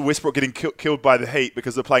and Russell Westbrook getting killed by the Heat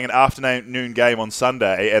because they're playing an afternoon game on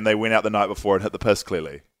Sunday and they went out the night before and hit the piss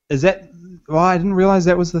clearly? Is that... Well, I didn't realize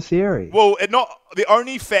that was the theory. Well, the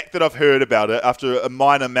only fact that I've heard about it after a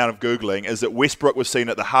minor amount of Googling is that Westbrook was seen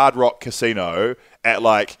at the Hard Rock Casino at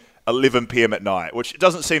like 11 p.m. at night, which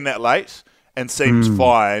doesn't seem that late and seems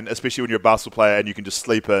fine, especially when you're a basketball player and you can just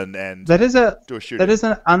sleep in and do a shooting. That is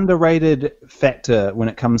an underrated factor when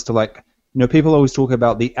it comes to like, people always talk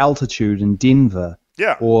about the altitude in Denver.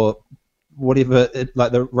 Yeah. Or whatever,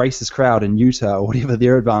 like the racist crowd in Utah or whatever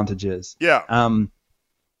their advantage is. Yeah.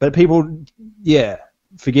 But people,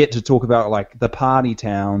 forget to talk about like the party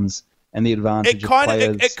towns and the advantage of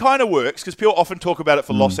players. It kind of works because people often talk about it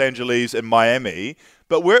for Los Angeles and Miami,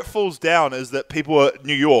 but where it falls down is that people at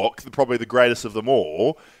New York, probably the greatest of them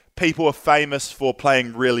all, people are famous for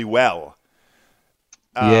playing really well.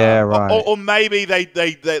 Yeah, right. Or maybe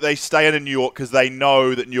they stay in New York because they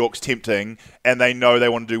know that New York's tempting and they know they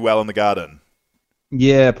want to do well in the Garden.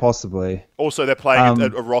 Yeah, possibly. Also, they're playing a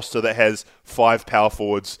roster that has 5 power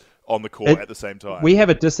forwards on the court at the same time. We have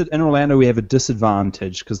in Orlando. We have a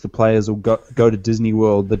disadvantage because the players will go to Disney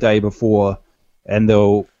World the day before, and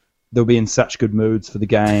they'll be in such good moods for the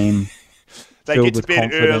game. They get to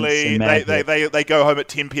bed early. They go home at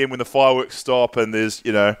 10 p.m. when the fireworks stop, and there's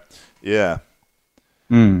yeah.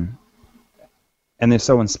 And they're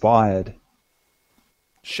so inspired.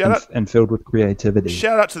 And filled with creativity.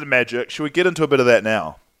 Shout out to the Magic. Should we get into a bit of that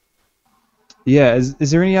now? Yeah. Is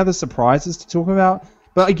there any other surprises to talk about?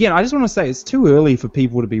 But again, I just want to say it's too early for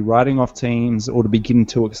people to be writing off teams or to be getting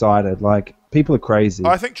too excited. Like, people are crazy.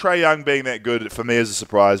 I think Trae Young being that good for me is a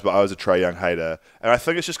surprise, but I was a Trae Young hater, and I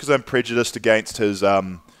think it's just because I'm prejudiced against his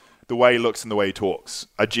the way he looks and the way he talks.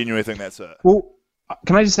 I genuinely think that's it. Well,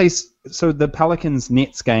 can I just say, so the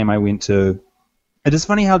Pelicans-Nets game I went to, it is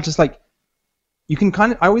funny how just like you can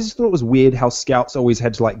kind of. I always thought it was weird how scouts always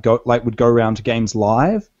had to would go around to games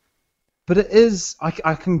live, but it is.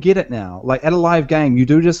 I can get it now. Like at a live game, you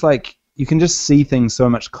do just like you can just see things so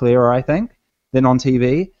much clearer, I think, than on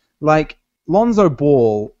TV. Like Lonzo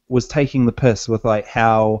Ball was taking the piss with like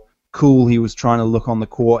how cool he was trying to look on the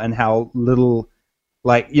court and how little.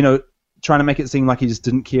 Like, you know, trying to make it seem like he just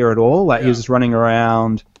didn't care at all. Like, he was just running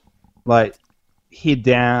around, like, head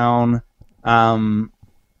down,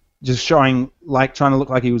 just showing, like, trying to look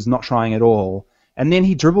like he was not trying at all. And then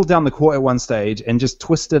he dribbled down the court at one stage and just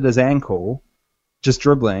twisted his ankle, just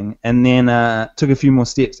dribbling, and then took a few more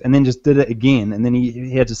steps, and then just did it again. And then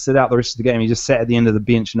he had to sit out the rest of the game. He just sat at the end of the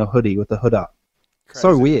bench in a hoodie with the hood up. Crazy.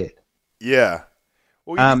 So weird. Yeah.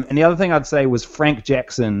 Well, and the other thing I'd say was Frank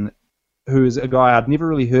Jackson, who is a guy I'd never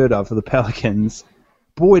really heard of for the Pelicans.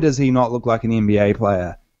 Boy, does he not look like an NBA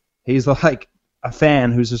player. He's like a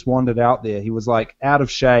fan who's just wandered out there. He was like out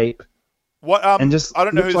of shape. What? And just I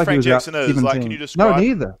don't know who Frank Jackson is. 17. Like, can you describe? No,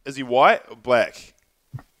 neither. Is he white or black?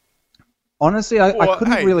 Honestly, I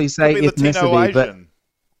couldn't really say ethnicity, but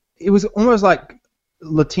it was almost like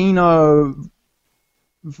Latino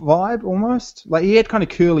vibe, almost. Like he had kind of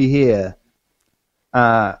curly hair.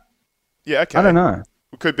 Yeah. Okay. I don't know.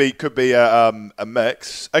 Could be a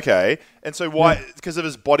mix. Okay. And so why? Because of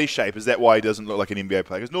his body shape, is that why he doesn't look like an NBA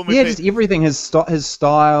player? Because normally, just everything. His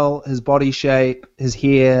style, his body shape, his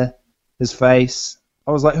hair, his face.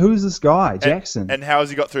 I was like, who's this guy, Jackson? And how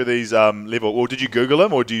has he got through these level? Well, did you Google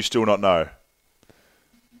him, or do you still not know?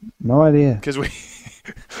 No idea.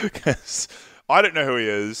 Because I don't know who he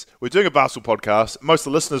is. We're doing a basketball podcast. Most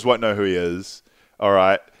of the listeners won't know who he is. All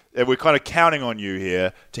right. And we're kind of counting on you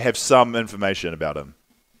here to have some information about him.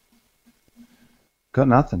 Got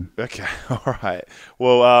nothing. Okay, all right.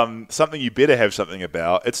 Well, something you better have something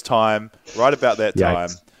about. It's time, right about that time,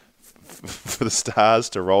 for the stars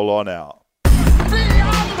to roll on out.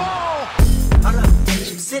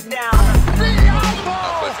 Sit down.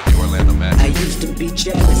 I play for the Orlando Magic. I used to be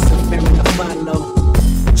jealous of Mary Buffalo.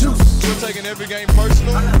 Juice. You're taking every game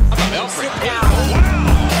personal. I'm an Alfred.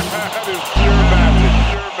 That is pure magic.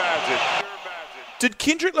 Pure magic. Did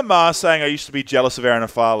Kendrick Lamar saying I used to be jealous of Aaron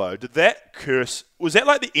Aflalo, did that curse, was that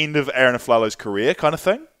like the end of Aaron Aflalo's career kind of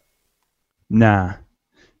thing? Nah.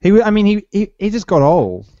 He just got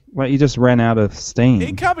old. Like, he just ran out of steam.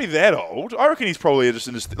 He can't be that old. I reckon he's probably just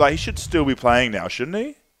in his, like, he should still be playing now, shouldn't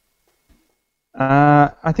he?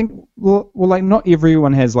 I think, well, like, not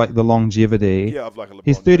everyone has, like, the longevity. Yeah, of like a LeBron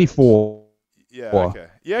He's 34. Yeah, okay.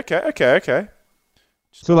 Yeah, okay.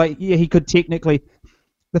 So, like, yeah, he could technically...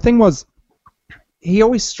 The thing was, he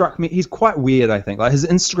always struck me... He's quite weird, I think. Like, his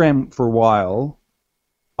Instagram, for a while,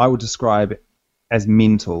 I would describe as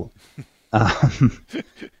mental.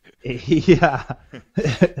 Yeah.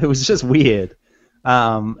 It was just weird.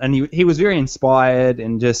 And he was very inspired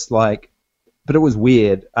and just, like... But it was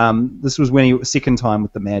weird. This was when he was second time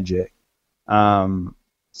with the Magic.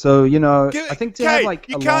 So, you know, I think to have, like,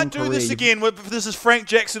 you a can't long do this career, again. This is Frank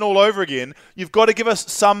Jackson all over again. You've got to give us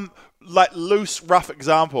some, like, loose, rough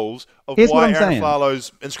examples of why Aaron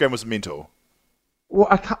Aflalo's Instagram was mental.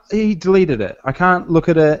 Well, he deleted it. I can't look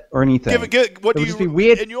at it or anything. What do you, be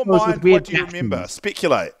weird in your mind, what do you remember?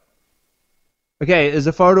 Speculate. Okay, there's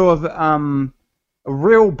a photo of a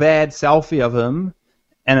real bad selfie of him,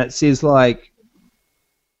 and it says, like,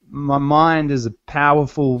 my mind is a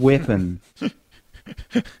powerful weapon.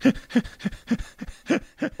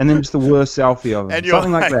 And then just the worst selfie of him. And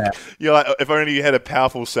something like that. You're like, if only you had a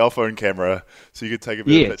powerful cell phone camera so you could take a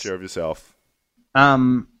better picture of yourself.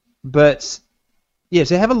 But, yeah,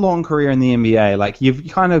 to have a long career in the NBA, like, you've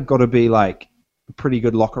kind of got to be, like, a pretty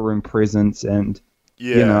good locker room presence and,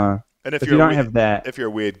 you know, and if you don't have that... If you're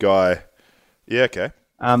a weird guy, yeah, okay.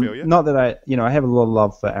 Not that I have a lot of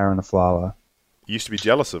love for Aaron Aflalo. You used to be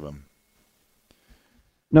jealous of him.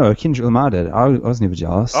 No, Kendrick Lamar did. I was never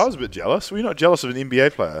jealous. I was a bit jealous. Were you not jealous of an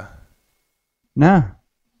NBA player? Nah.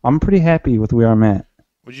 I'm pretty happy with where I'm at.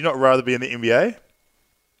 Would you not rather be in the NBA?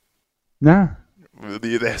 Nah.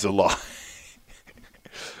 There's a lie.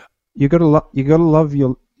 You gotta love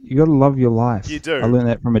your life. You do. I learned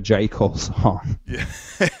that from a J. Cole song. Yeah.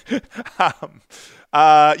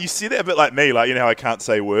 You said it a bit like me, like, you know how I can't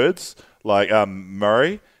say words, like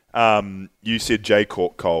Murray. You said J.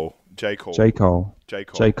 Cole. J.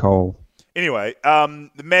 Cole. Anyway,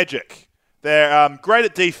 the Magic. They're great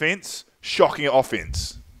at defense, shocking at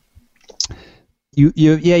offense.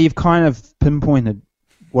 You've kind of pinpointed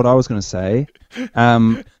what I was going to say.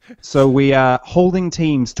 So we are holding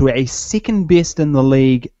teams to a second best in the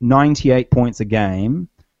league, 98 points a game,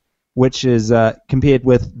 which is compared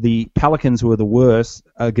with the Pelicans, who are the worst,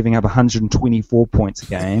 giving up 124 points a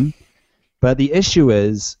game. But the issue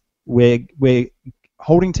is we're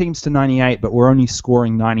holding teams to 98, but we're only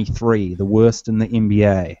scoring 93, the worst in the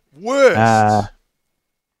NBA. Worst?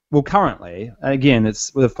 Well, currently, again,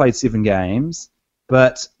 we've played 7 games,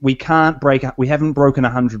 but we haven't broken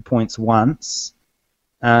 100 points once.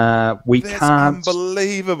 That's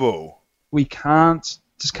unbelievable. We can't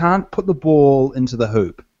put the ball into the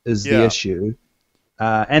hoop is the issue.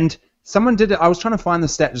 And someone did it. I was trying to find the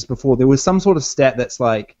stat just before. There was some sort of stat that's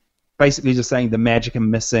like basically just saying the Magic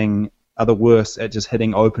are the worst at just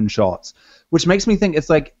hitting open shots, which makes me think it's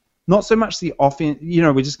like not so much the offense.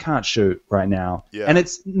 We just can't shoot right now. Yeah. And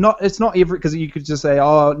it's not every, because you could just say,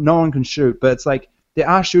 oh, no one can shoot, but it's like there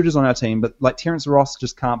are shooters on our team, but like Terrence Ross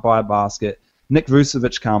just can't buy a basket. Nick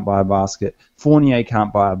Vucevic can't buy a basket. Fournier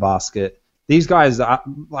can't buy a basket. These guys, I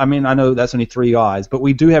know that's only 3 guys, but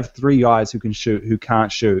we do have 3 guys who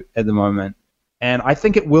can't shoot at the moment. And I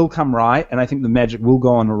think it will come right, and I think the Magic will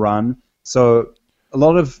go on a run. So a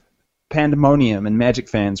lot of pandemonium and Magic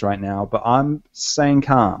fans right now, but I'm staying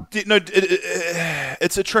calm.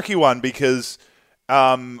 It's a tricky one because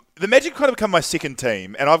the Magic kind of become my second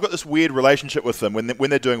team, and I've got this weird relationship with them. When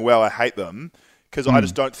they're doing well, I hate them. Because I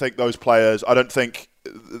just don't think those players, I don't think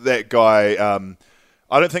that guy,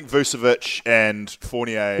 I don't think Vucevic and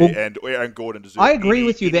Fournier and Aaron Gordon deserve I agree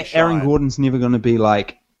with you that shine. Aaron Gordon's never going to be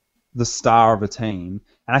like the star of a team.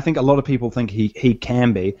 And I think a lot of people think he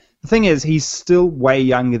can be. The thing is, he's still way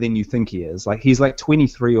younger than you think he is. Like he's like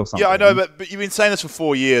 23 or something. Yeah, I know, but you've been saying this for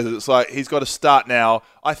 4 years. It's like he's got to start now.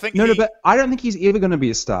 I think but I don't think he's ever going to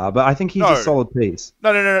be a star. But I think he's a solid piece.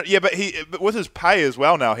 No. Yeah, but with his pay as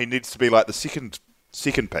well now, he needs to be like the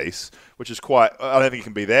second piece, which is quite. I don't think he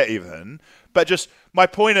can be that even. But just my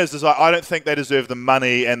point is I don't think they deserve the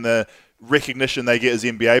money and the recognition they get as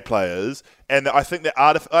NBA players. And I think that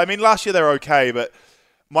last year they were okay, but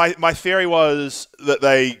my theory was that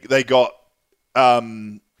they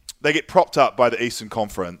get propped up by the Eastern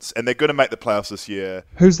Conference, and they're going to make the playoffs this year.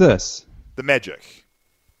 Who's this? The Magic.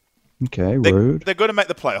 Okay, rude. They're going to make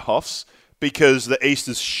the playoffs because the East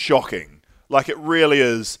is shocking. Like it really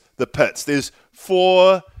is the pits. There's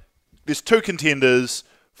 2 contenders,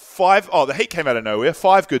 5. Oh, the Heat came out of nowhere.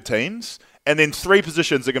 5 good teams, and then 3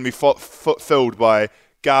 positions are going to be filled by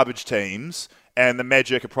garbage teams, and the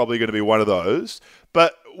Magic are probably going to be one of those.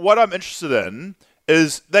 But what I'm interested in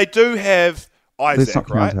is they do have Isaac,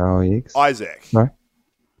 right? Isaac. No.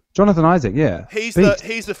 Jonathan Isaac, yeah. He's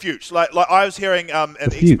the future. Like I was hearing an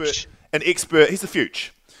expert. He's the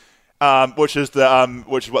future. Which is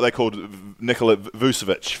what they called Nikola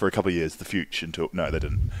Vucevic for a couple of years. The future until no, they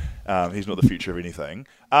didn't. He's not the future of anything.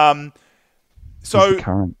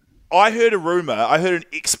 So I heard a rumor. I heard an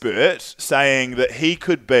expert saying that he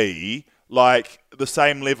could be like the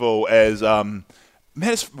same level as.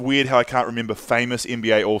 Man, it's weird how I can't remember famous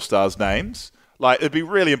NBA All-Stars names. Like it'd be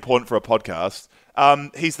really important for a podcast.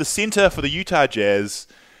 He's the center for the Utah Jazz,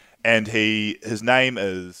 and his name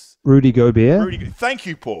is. Rudy Gobert? Thank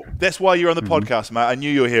you, Paul. That's why you're on the podcast, mate. I knew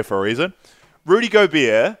you were here for a reason. Rudy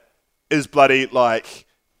Gobert is bloody like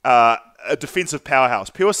a defensive powerhouse.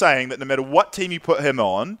 People are saying that no matter what team you put him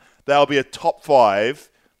on, they'll be a top 5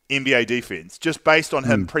 NBA defense just based on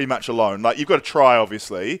him pretty much alone. Like you've got to try,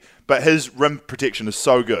 obviously, but his rim protection is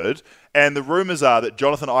so good. And the rumors are that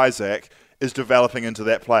Jonathan Isaac is developing into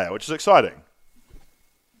that player, which is exciting.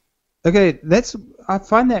 Okay, I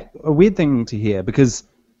find that a weird thing to hear because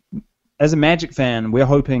as a Magic fan, we're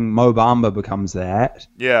hoping Mo Bamba becomes that.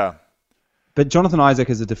 Yeah. But Jonathan Isaac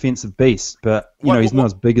is a defensive beast, but he's not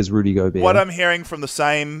as big as Rudy Gobert. What I'm hearing from the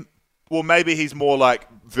same, well, maybe he's more like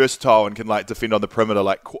versatile and can like defend on the perimeter,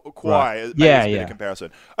 like Kawhi. Right. Yeah. A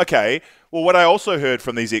comparison. Okay. Well, what I also heard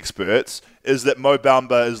from these experts is that Mo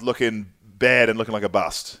Bamba is looking bad and looking like a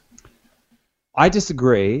bust. I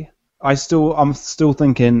disagree. I'm still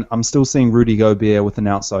seeing Rudy Gobert with an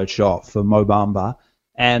outside shot for Mo Bamba.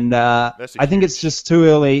 And I think it's just too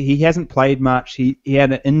early. He hasn't played much. He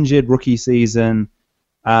had an injured rookie season.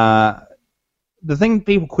 The thing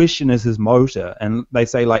people question is his motor, and they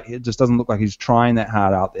say like it just doesn't look like he's trying that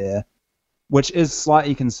hard out there, which is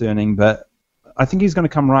slightly concerning. But I think he's going to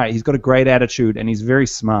come right. He's got a great attitude, and he's very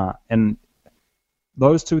smart. And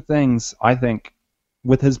those 2 things, I think,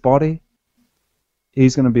 with his body,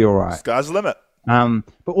 he's going to be all right. Sky's the limit.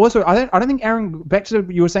 But also, I don't think back to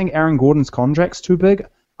you were saying Aaron Gordon's contract's too big.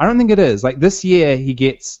 I don't think it is. Like this year, he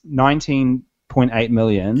gets 19.8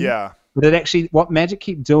 million. Yeah. But it actually, what Magic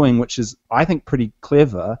keep doing, which is I think pretty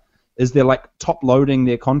clever, is they're like top loading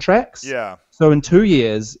their contracts. Yeah. So in 2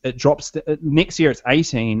 years, it drops. Next year, it's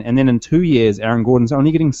 18, and then in 2 years, Aaron Gordon's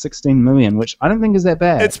only getting 16 million, which I don't think is that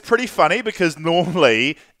bad. It's pretty funny because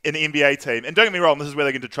normally in an NBA team, and don't get me wrong, this is where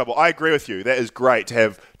they get into trouble. I agree with you. That is great to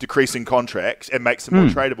have decreasing contracts and makes them more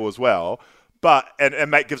tradable as well. But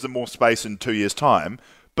and gives them more space in 2 years' time.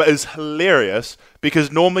 But it's hilarious because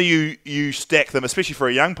normally you stack them, especially for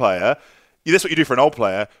a young player. That's what you do for an old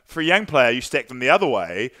player. For a young player, you stack them the other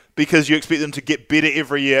way because you expect them to get better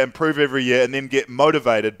every year, improve every year, and then get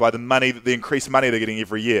motivated by the increased money they're getting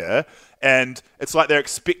every year. And it's like they're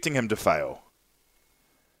expecting him to fail.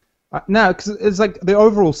 No, because it's like the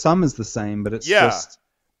overall sum is the same, but it's just.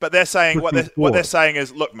 But they're saying what they're saying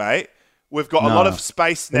is, look, mate, we've got a lot of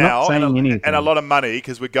space now and a lot of money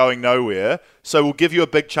because we're going nowhere. So we'll give you a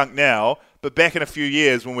big chunk now. But back in a few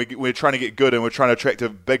years when we're trying to get good and we're trying to attract a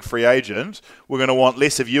big free agent, we're going to want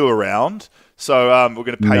less of you around. So we're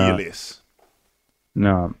going to pay you less.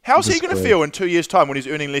 No. How's he going to feel in 2 years' time when he's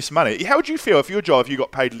earning less money? How would you feel if you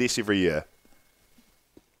got paid less every year?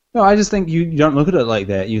 No, I just think you don't look at it like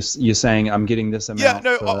that. You're saying I'm getting this amount.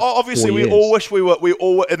 Yeah, no. Obviously, we all wish we were.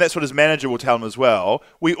 And that's what his manager will tell him as well.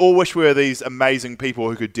 We all wish we were these amazing people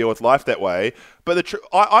who could deal with life that way. But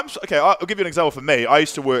I'll give you an example. For me, I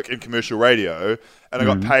used to work in commercial radio, and I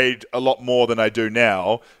got paid a lot more than I do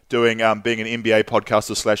now doing being an NBA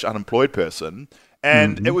podcaster / unemployed person.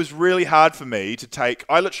 And it was really hard for me to take.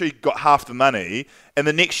 I literally got half the money, and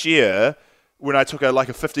the next year, when I took a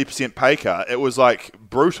 50% pay cut, it was like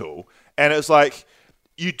brutal. And it was like,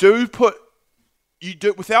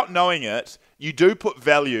 without knowing it, you do put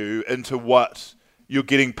value into what you're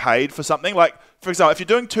getting paid for something. Like, for example, if you're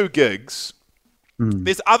doing 2 gigs,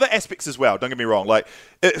 there's other aspects as well, don't get me wrong. Like,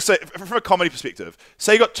 so from a comedy perspective,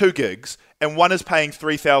 say you got 2 gigs and one is paying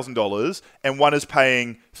 $3,000 and one is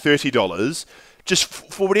paying $30. Just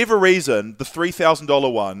for whatever reason, the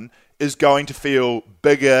 $3,000 one is going to feel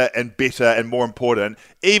bigger and better and more important,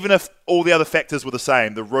 even if all the other factors were the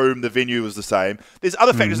same. The room, the venue was the same. There's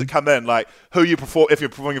other factors that come in, like who you perform, if you're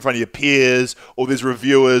performing in front of your peers, or there's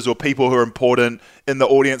reviewers or people who are important in the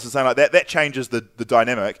audience and something like that. That changes the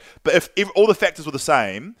dynamic. But if all the factors were the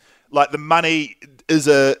same, like the money is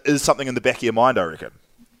something in the back of your mind, I reckon.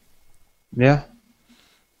 Yeah.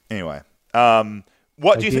 Anyway,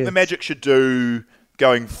 what do you think the Magic should do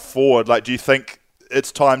going forward? Like, do you think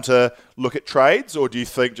it's time to look at trades, or do you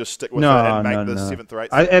think just stick with it and make the 7th or 8th?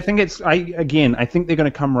 I think I think they're going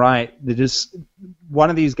to come right. They're just one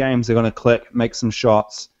of these games. They're going to click, make some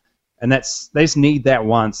shots, and they just need that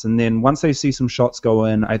once. And then once they see some shots go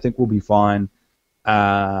in, I think we'll be fine.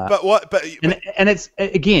 And it's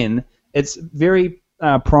very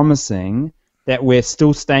promising that we're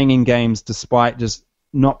still staying in games despite just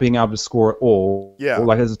not being able to score at all. Yeah,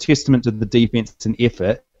 or as a testament to the defense and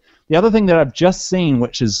effort. The other thing that I've just seen,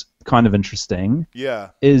 which is kind of interesting,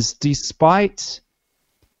 is despite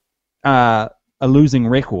a losing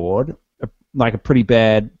record, like a pretty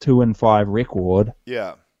bad 2-5 record,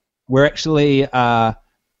 we're actually 8th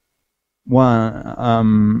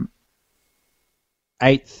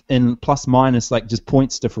in plus minus, like just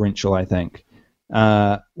points differential. I think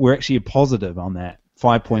we're actually a positive on that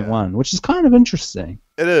 5.1, which is kind of interesting.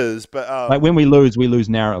 It is, but like when we lose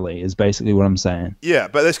narrowly is basically what I'm saying. Yeah,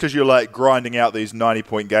 but that's because you're like grinding out these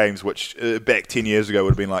 90-point games, which back 10 years ago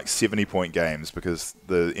would have been like 70-point games because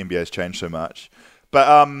the NBA's changed so much. But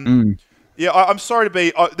yeah, I'm sorry to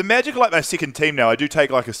be the Magic are like my second team now. I do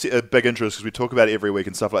take like a big interest because we talk about it every week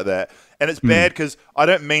and stuff like that. And it's bad because I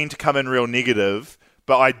don't mean to come in real negative,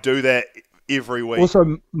 but I do that every week.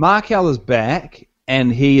 Also, Markel is back.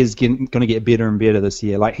 And he is going to get better and better this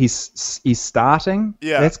year. Like he's starting.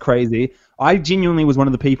 Yeah, that's crazy. I genuinely was one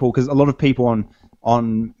of the people, because a lot of people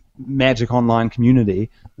on Magic Online community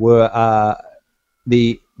were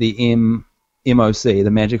the MOC,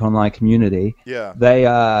 the Magic Online community. Yeah,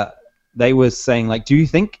 they were saying like, do you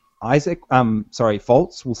think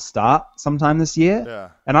Fultz will start sometime this year? Yeah,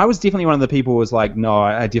 and I was definitely one of the people who was like, no,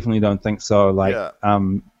 I definitely don't think so. Like,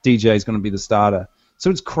 DJ is going to be the starter. So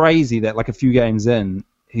it's crazy that like a few games in,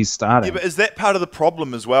 he's starting. Yeah, but is that part of the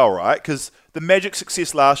problem as well, right? Because the Magic's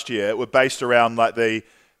success last year were based around like the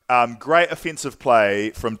great offensive play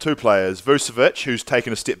from 2 players, Vucevic, who's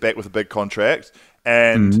taken a step back with a big contract,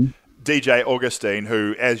 and DJ Augustine,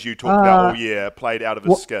 who, as you talked about all year, played out of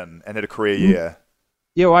his skin and had a career year.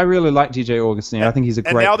 Yeah, well, I really like DJ Augustine. I think he's a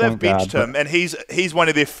great point guard. And now they've benched him, and he's one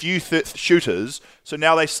of their few shooters. So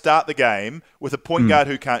now they start the game with a point guard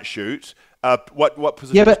who can't shoot, What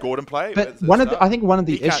position does Gordon play? But I think one of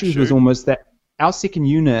the issues was almost that our second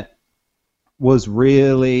unit was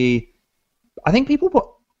really. I think people put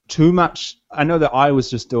too much. I know that I was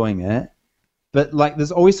just doing it, but like,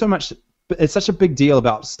 there's always so much. It's such a big deal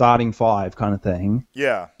about starting five kind of thing.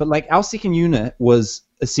 Yeah. But like, our second unit was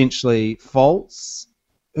essentially Fultz,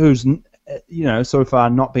 who's so far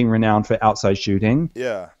not been renowned for outside shooting.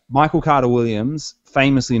 Yeah. Michael Carter-Williams,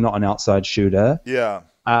 famously not an outside shooter. Yeah.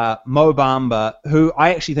 Mo Bamba, who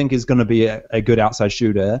I actually think is going to be a good outside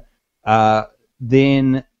shooter.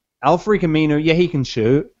 Then Alfred Camino, he can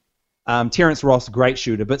shoot. Terrence Ross, great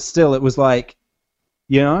shooter, but still, it was like,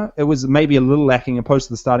 it was maybe a little lacking opposed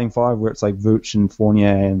to the starting five where it's like Vooch and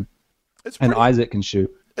Fournier and Isaac can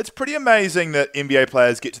shoot. It's pretty amazing that NBA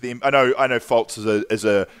players get to the. I know Fultz is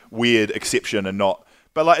a weird exception and not,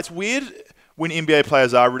 but like, it's weird when NBA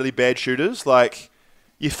players are really bad shooters. Like,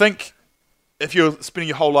 you think if you're spending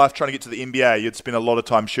your whole life trying to get to the NBA, you'd spend a lot of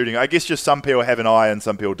time shooting. I guess just some people have an eye and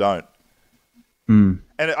some people don't. Mm.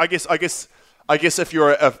 And I guess if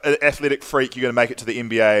you're an athletic freak, you're going to make it to the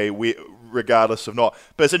NBA regardless of not.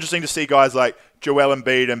 But it's interesting to see guys like Joel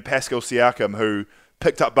Embiid and Pascal Siakam who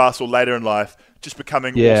picked up basketball later in life, just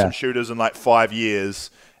becoming awesome shooters in like 5 years.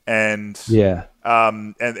 And then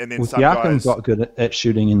some Siakam got good at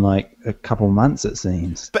shooting in like a couple months, it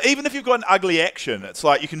seems. But even if you've got an ugly action, it's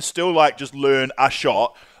like you can still like just learn a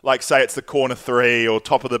shot. Like, say it's the corner three or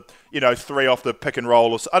top of the three off the pick and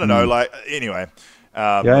roll, or I don't know. Like, anyway.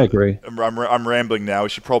 I agree. I'm rambling now. We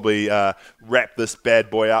should probably wrap this bad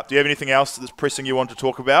boy up. Do you have anything else that's pressing you want to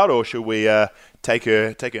talk about, or should we take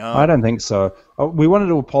it home? I don't think so. We wanted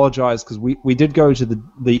to apologize because we did go to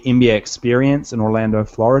the NBA Experience in Orlando,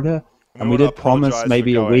 Florida, and we did promise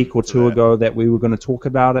maybe a week or two ago that we were going to talk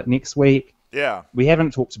about it next week. Yeah. We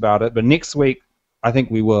haven't talked about it, but next week I think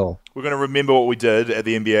we will. We're going to remember what we did at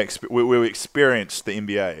the NBA, where we experienced the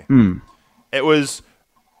NBA. It was.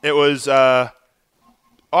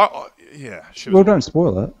 Well, don't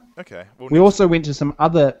spoil it. Okay. We also went to some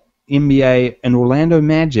other NBA and Orlando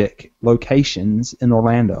Magic locations in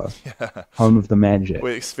Orlando, home of the Magic.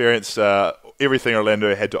 We experienced everything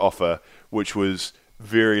Orlando had to offer, which was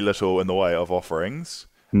very little in the way of offerings.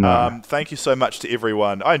 No. Thank you so much to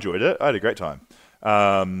everyone. I enjoyed it. I had a great time.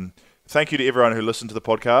 Thank you to everyone who listened to the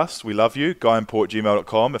podcast. We love you.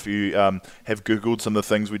 guyandport@gmail.com if you have Googled some of the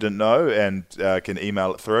things we didn't know and can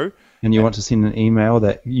email it through. And you want to send an email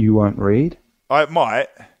that you won't read? I might.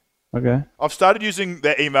 Okay. I've started using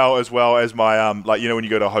that email as well as my, when you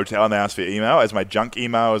go to a hotel and they ask for your email, as my junk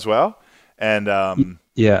email as well. And A,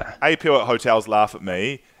 people at hotels laugh at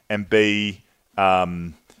me, and B,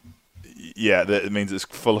 that it means it's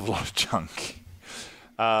full of a lot of junk.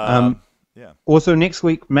 Also, next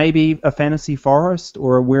week, maybe a fantasy forest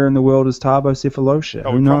or a Where in the World is Tabo Cephalosha.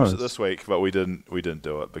 Who knows? We promised it this week, but we didn't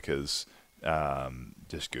do it because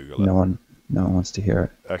just Google it. No one wants to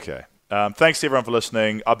hear it. Okay. Thanks to everyone for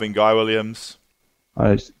listening. I've been Guy Williams.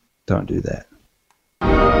 I just don't do that.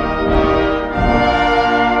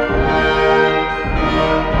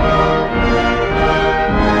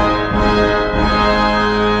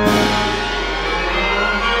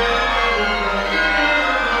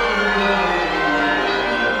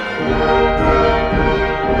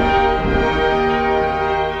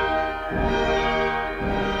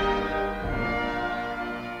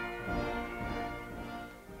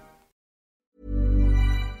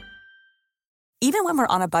 Even when we're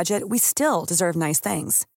on a budget, we still deserve nice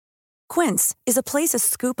things. Quince is a place to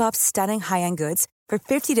scoop up stunning high-end goods for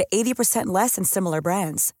 50 to 80% less than similar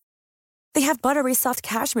brands. They have buttery soft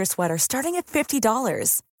cashmere sweaters starting at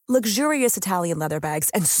 $50, luxurious Italian leather bags,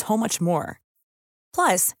 and so much more.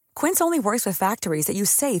 Plus, Quince only works with factories that use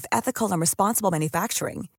safe, ethical, and responsible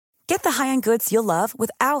manufacturing. Get the high-end goods you'll love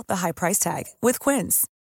without the high price tag with Quince.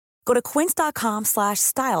 Go to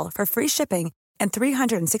quince.com/style for free shipping and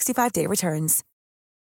 365-day returns.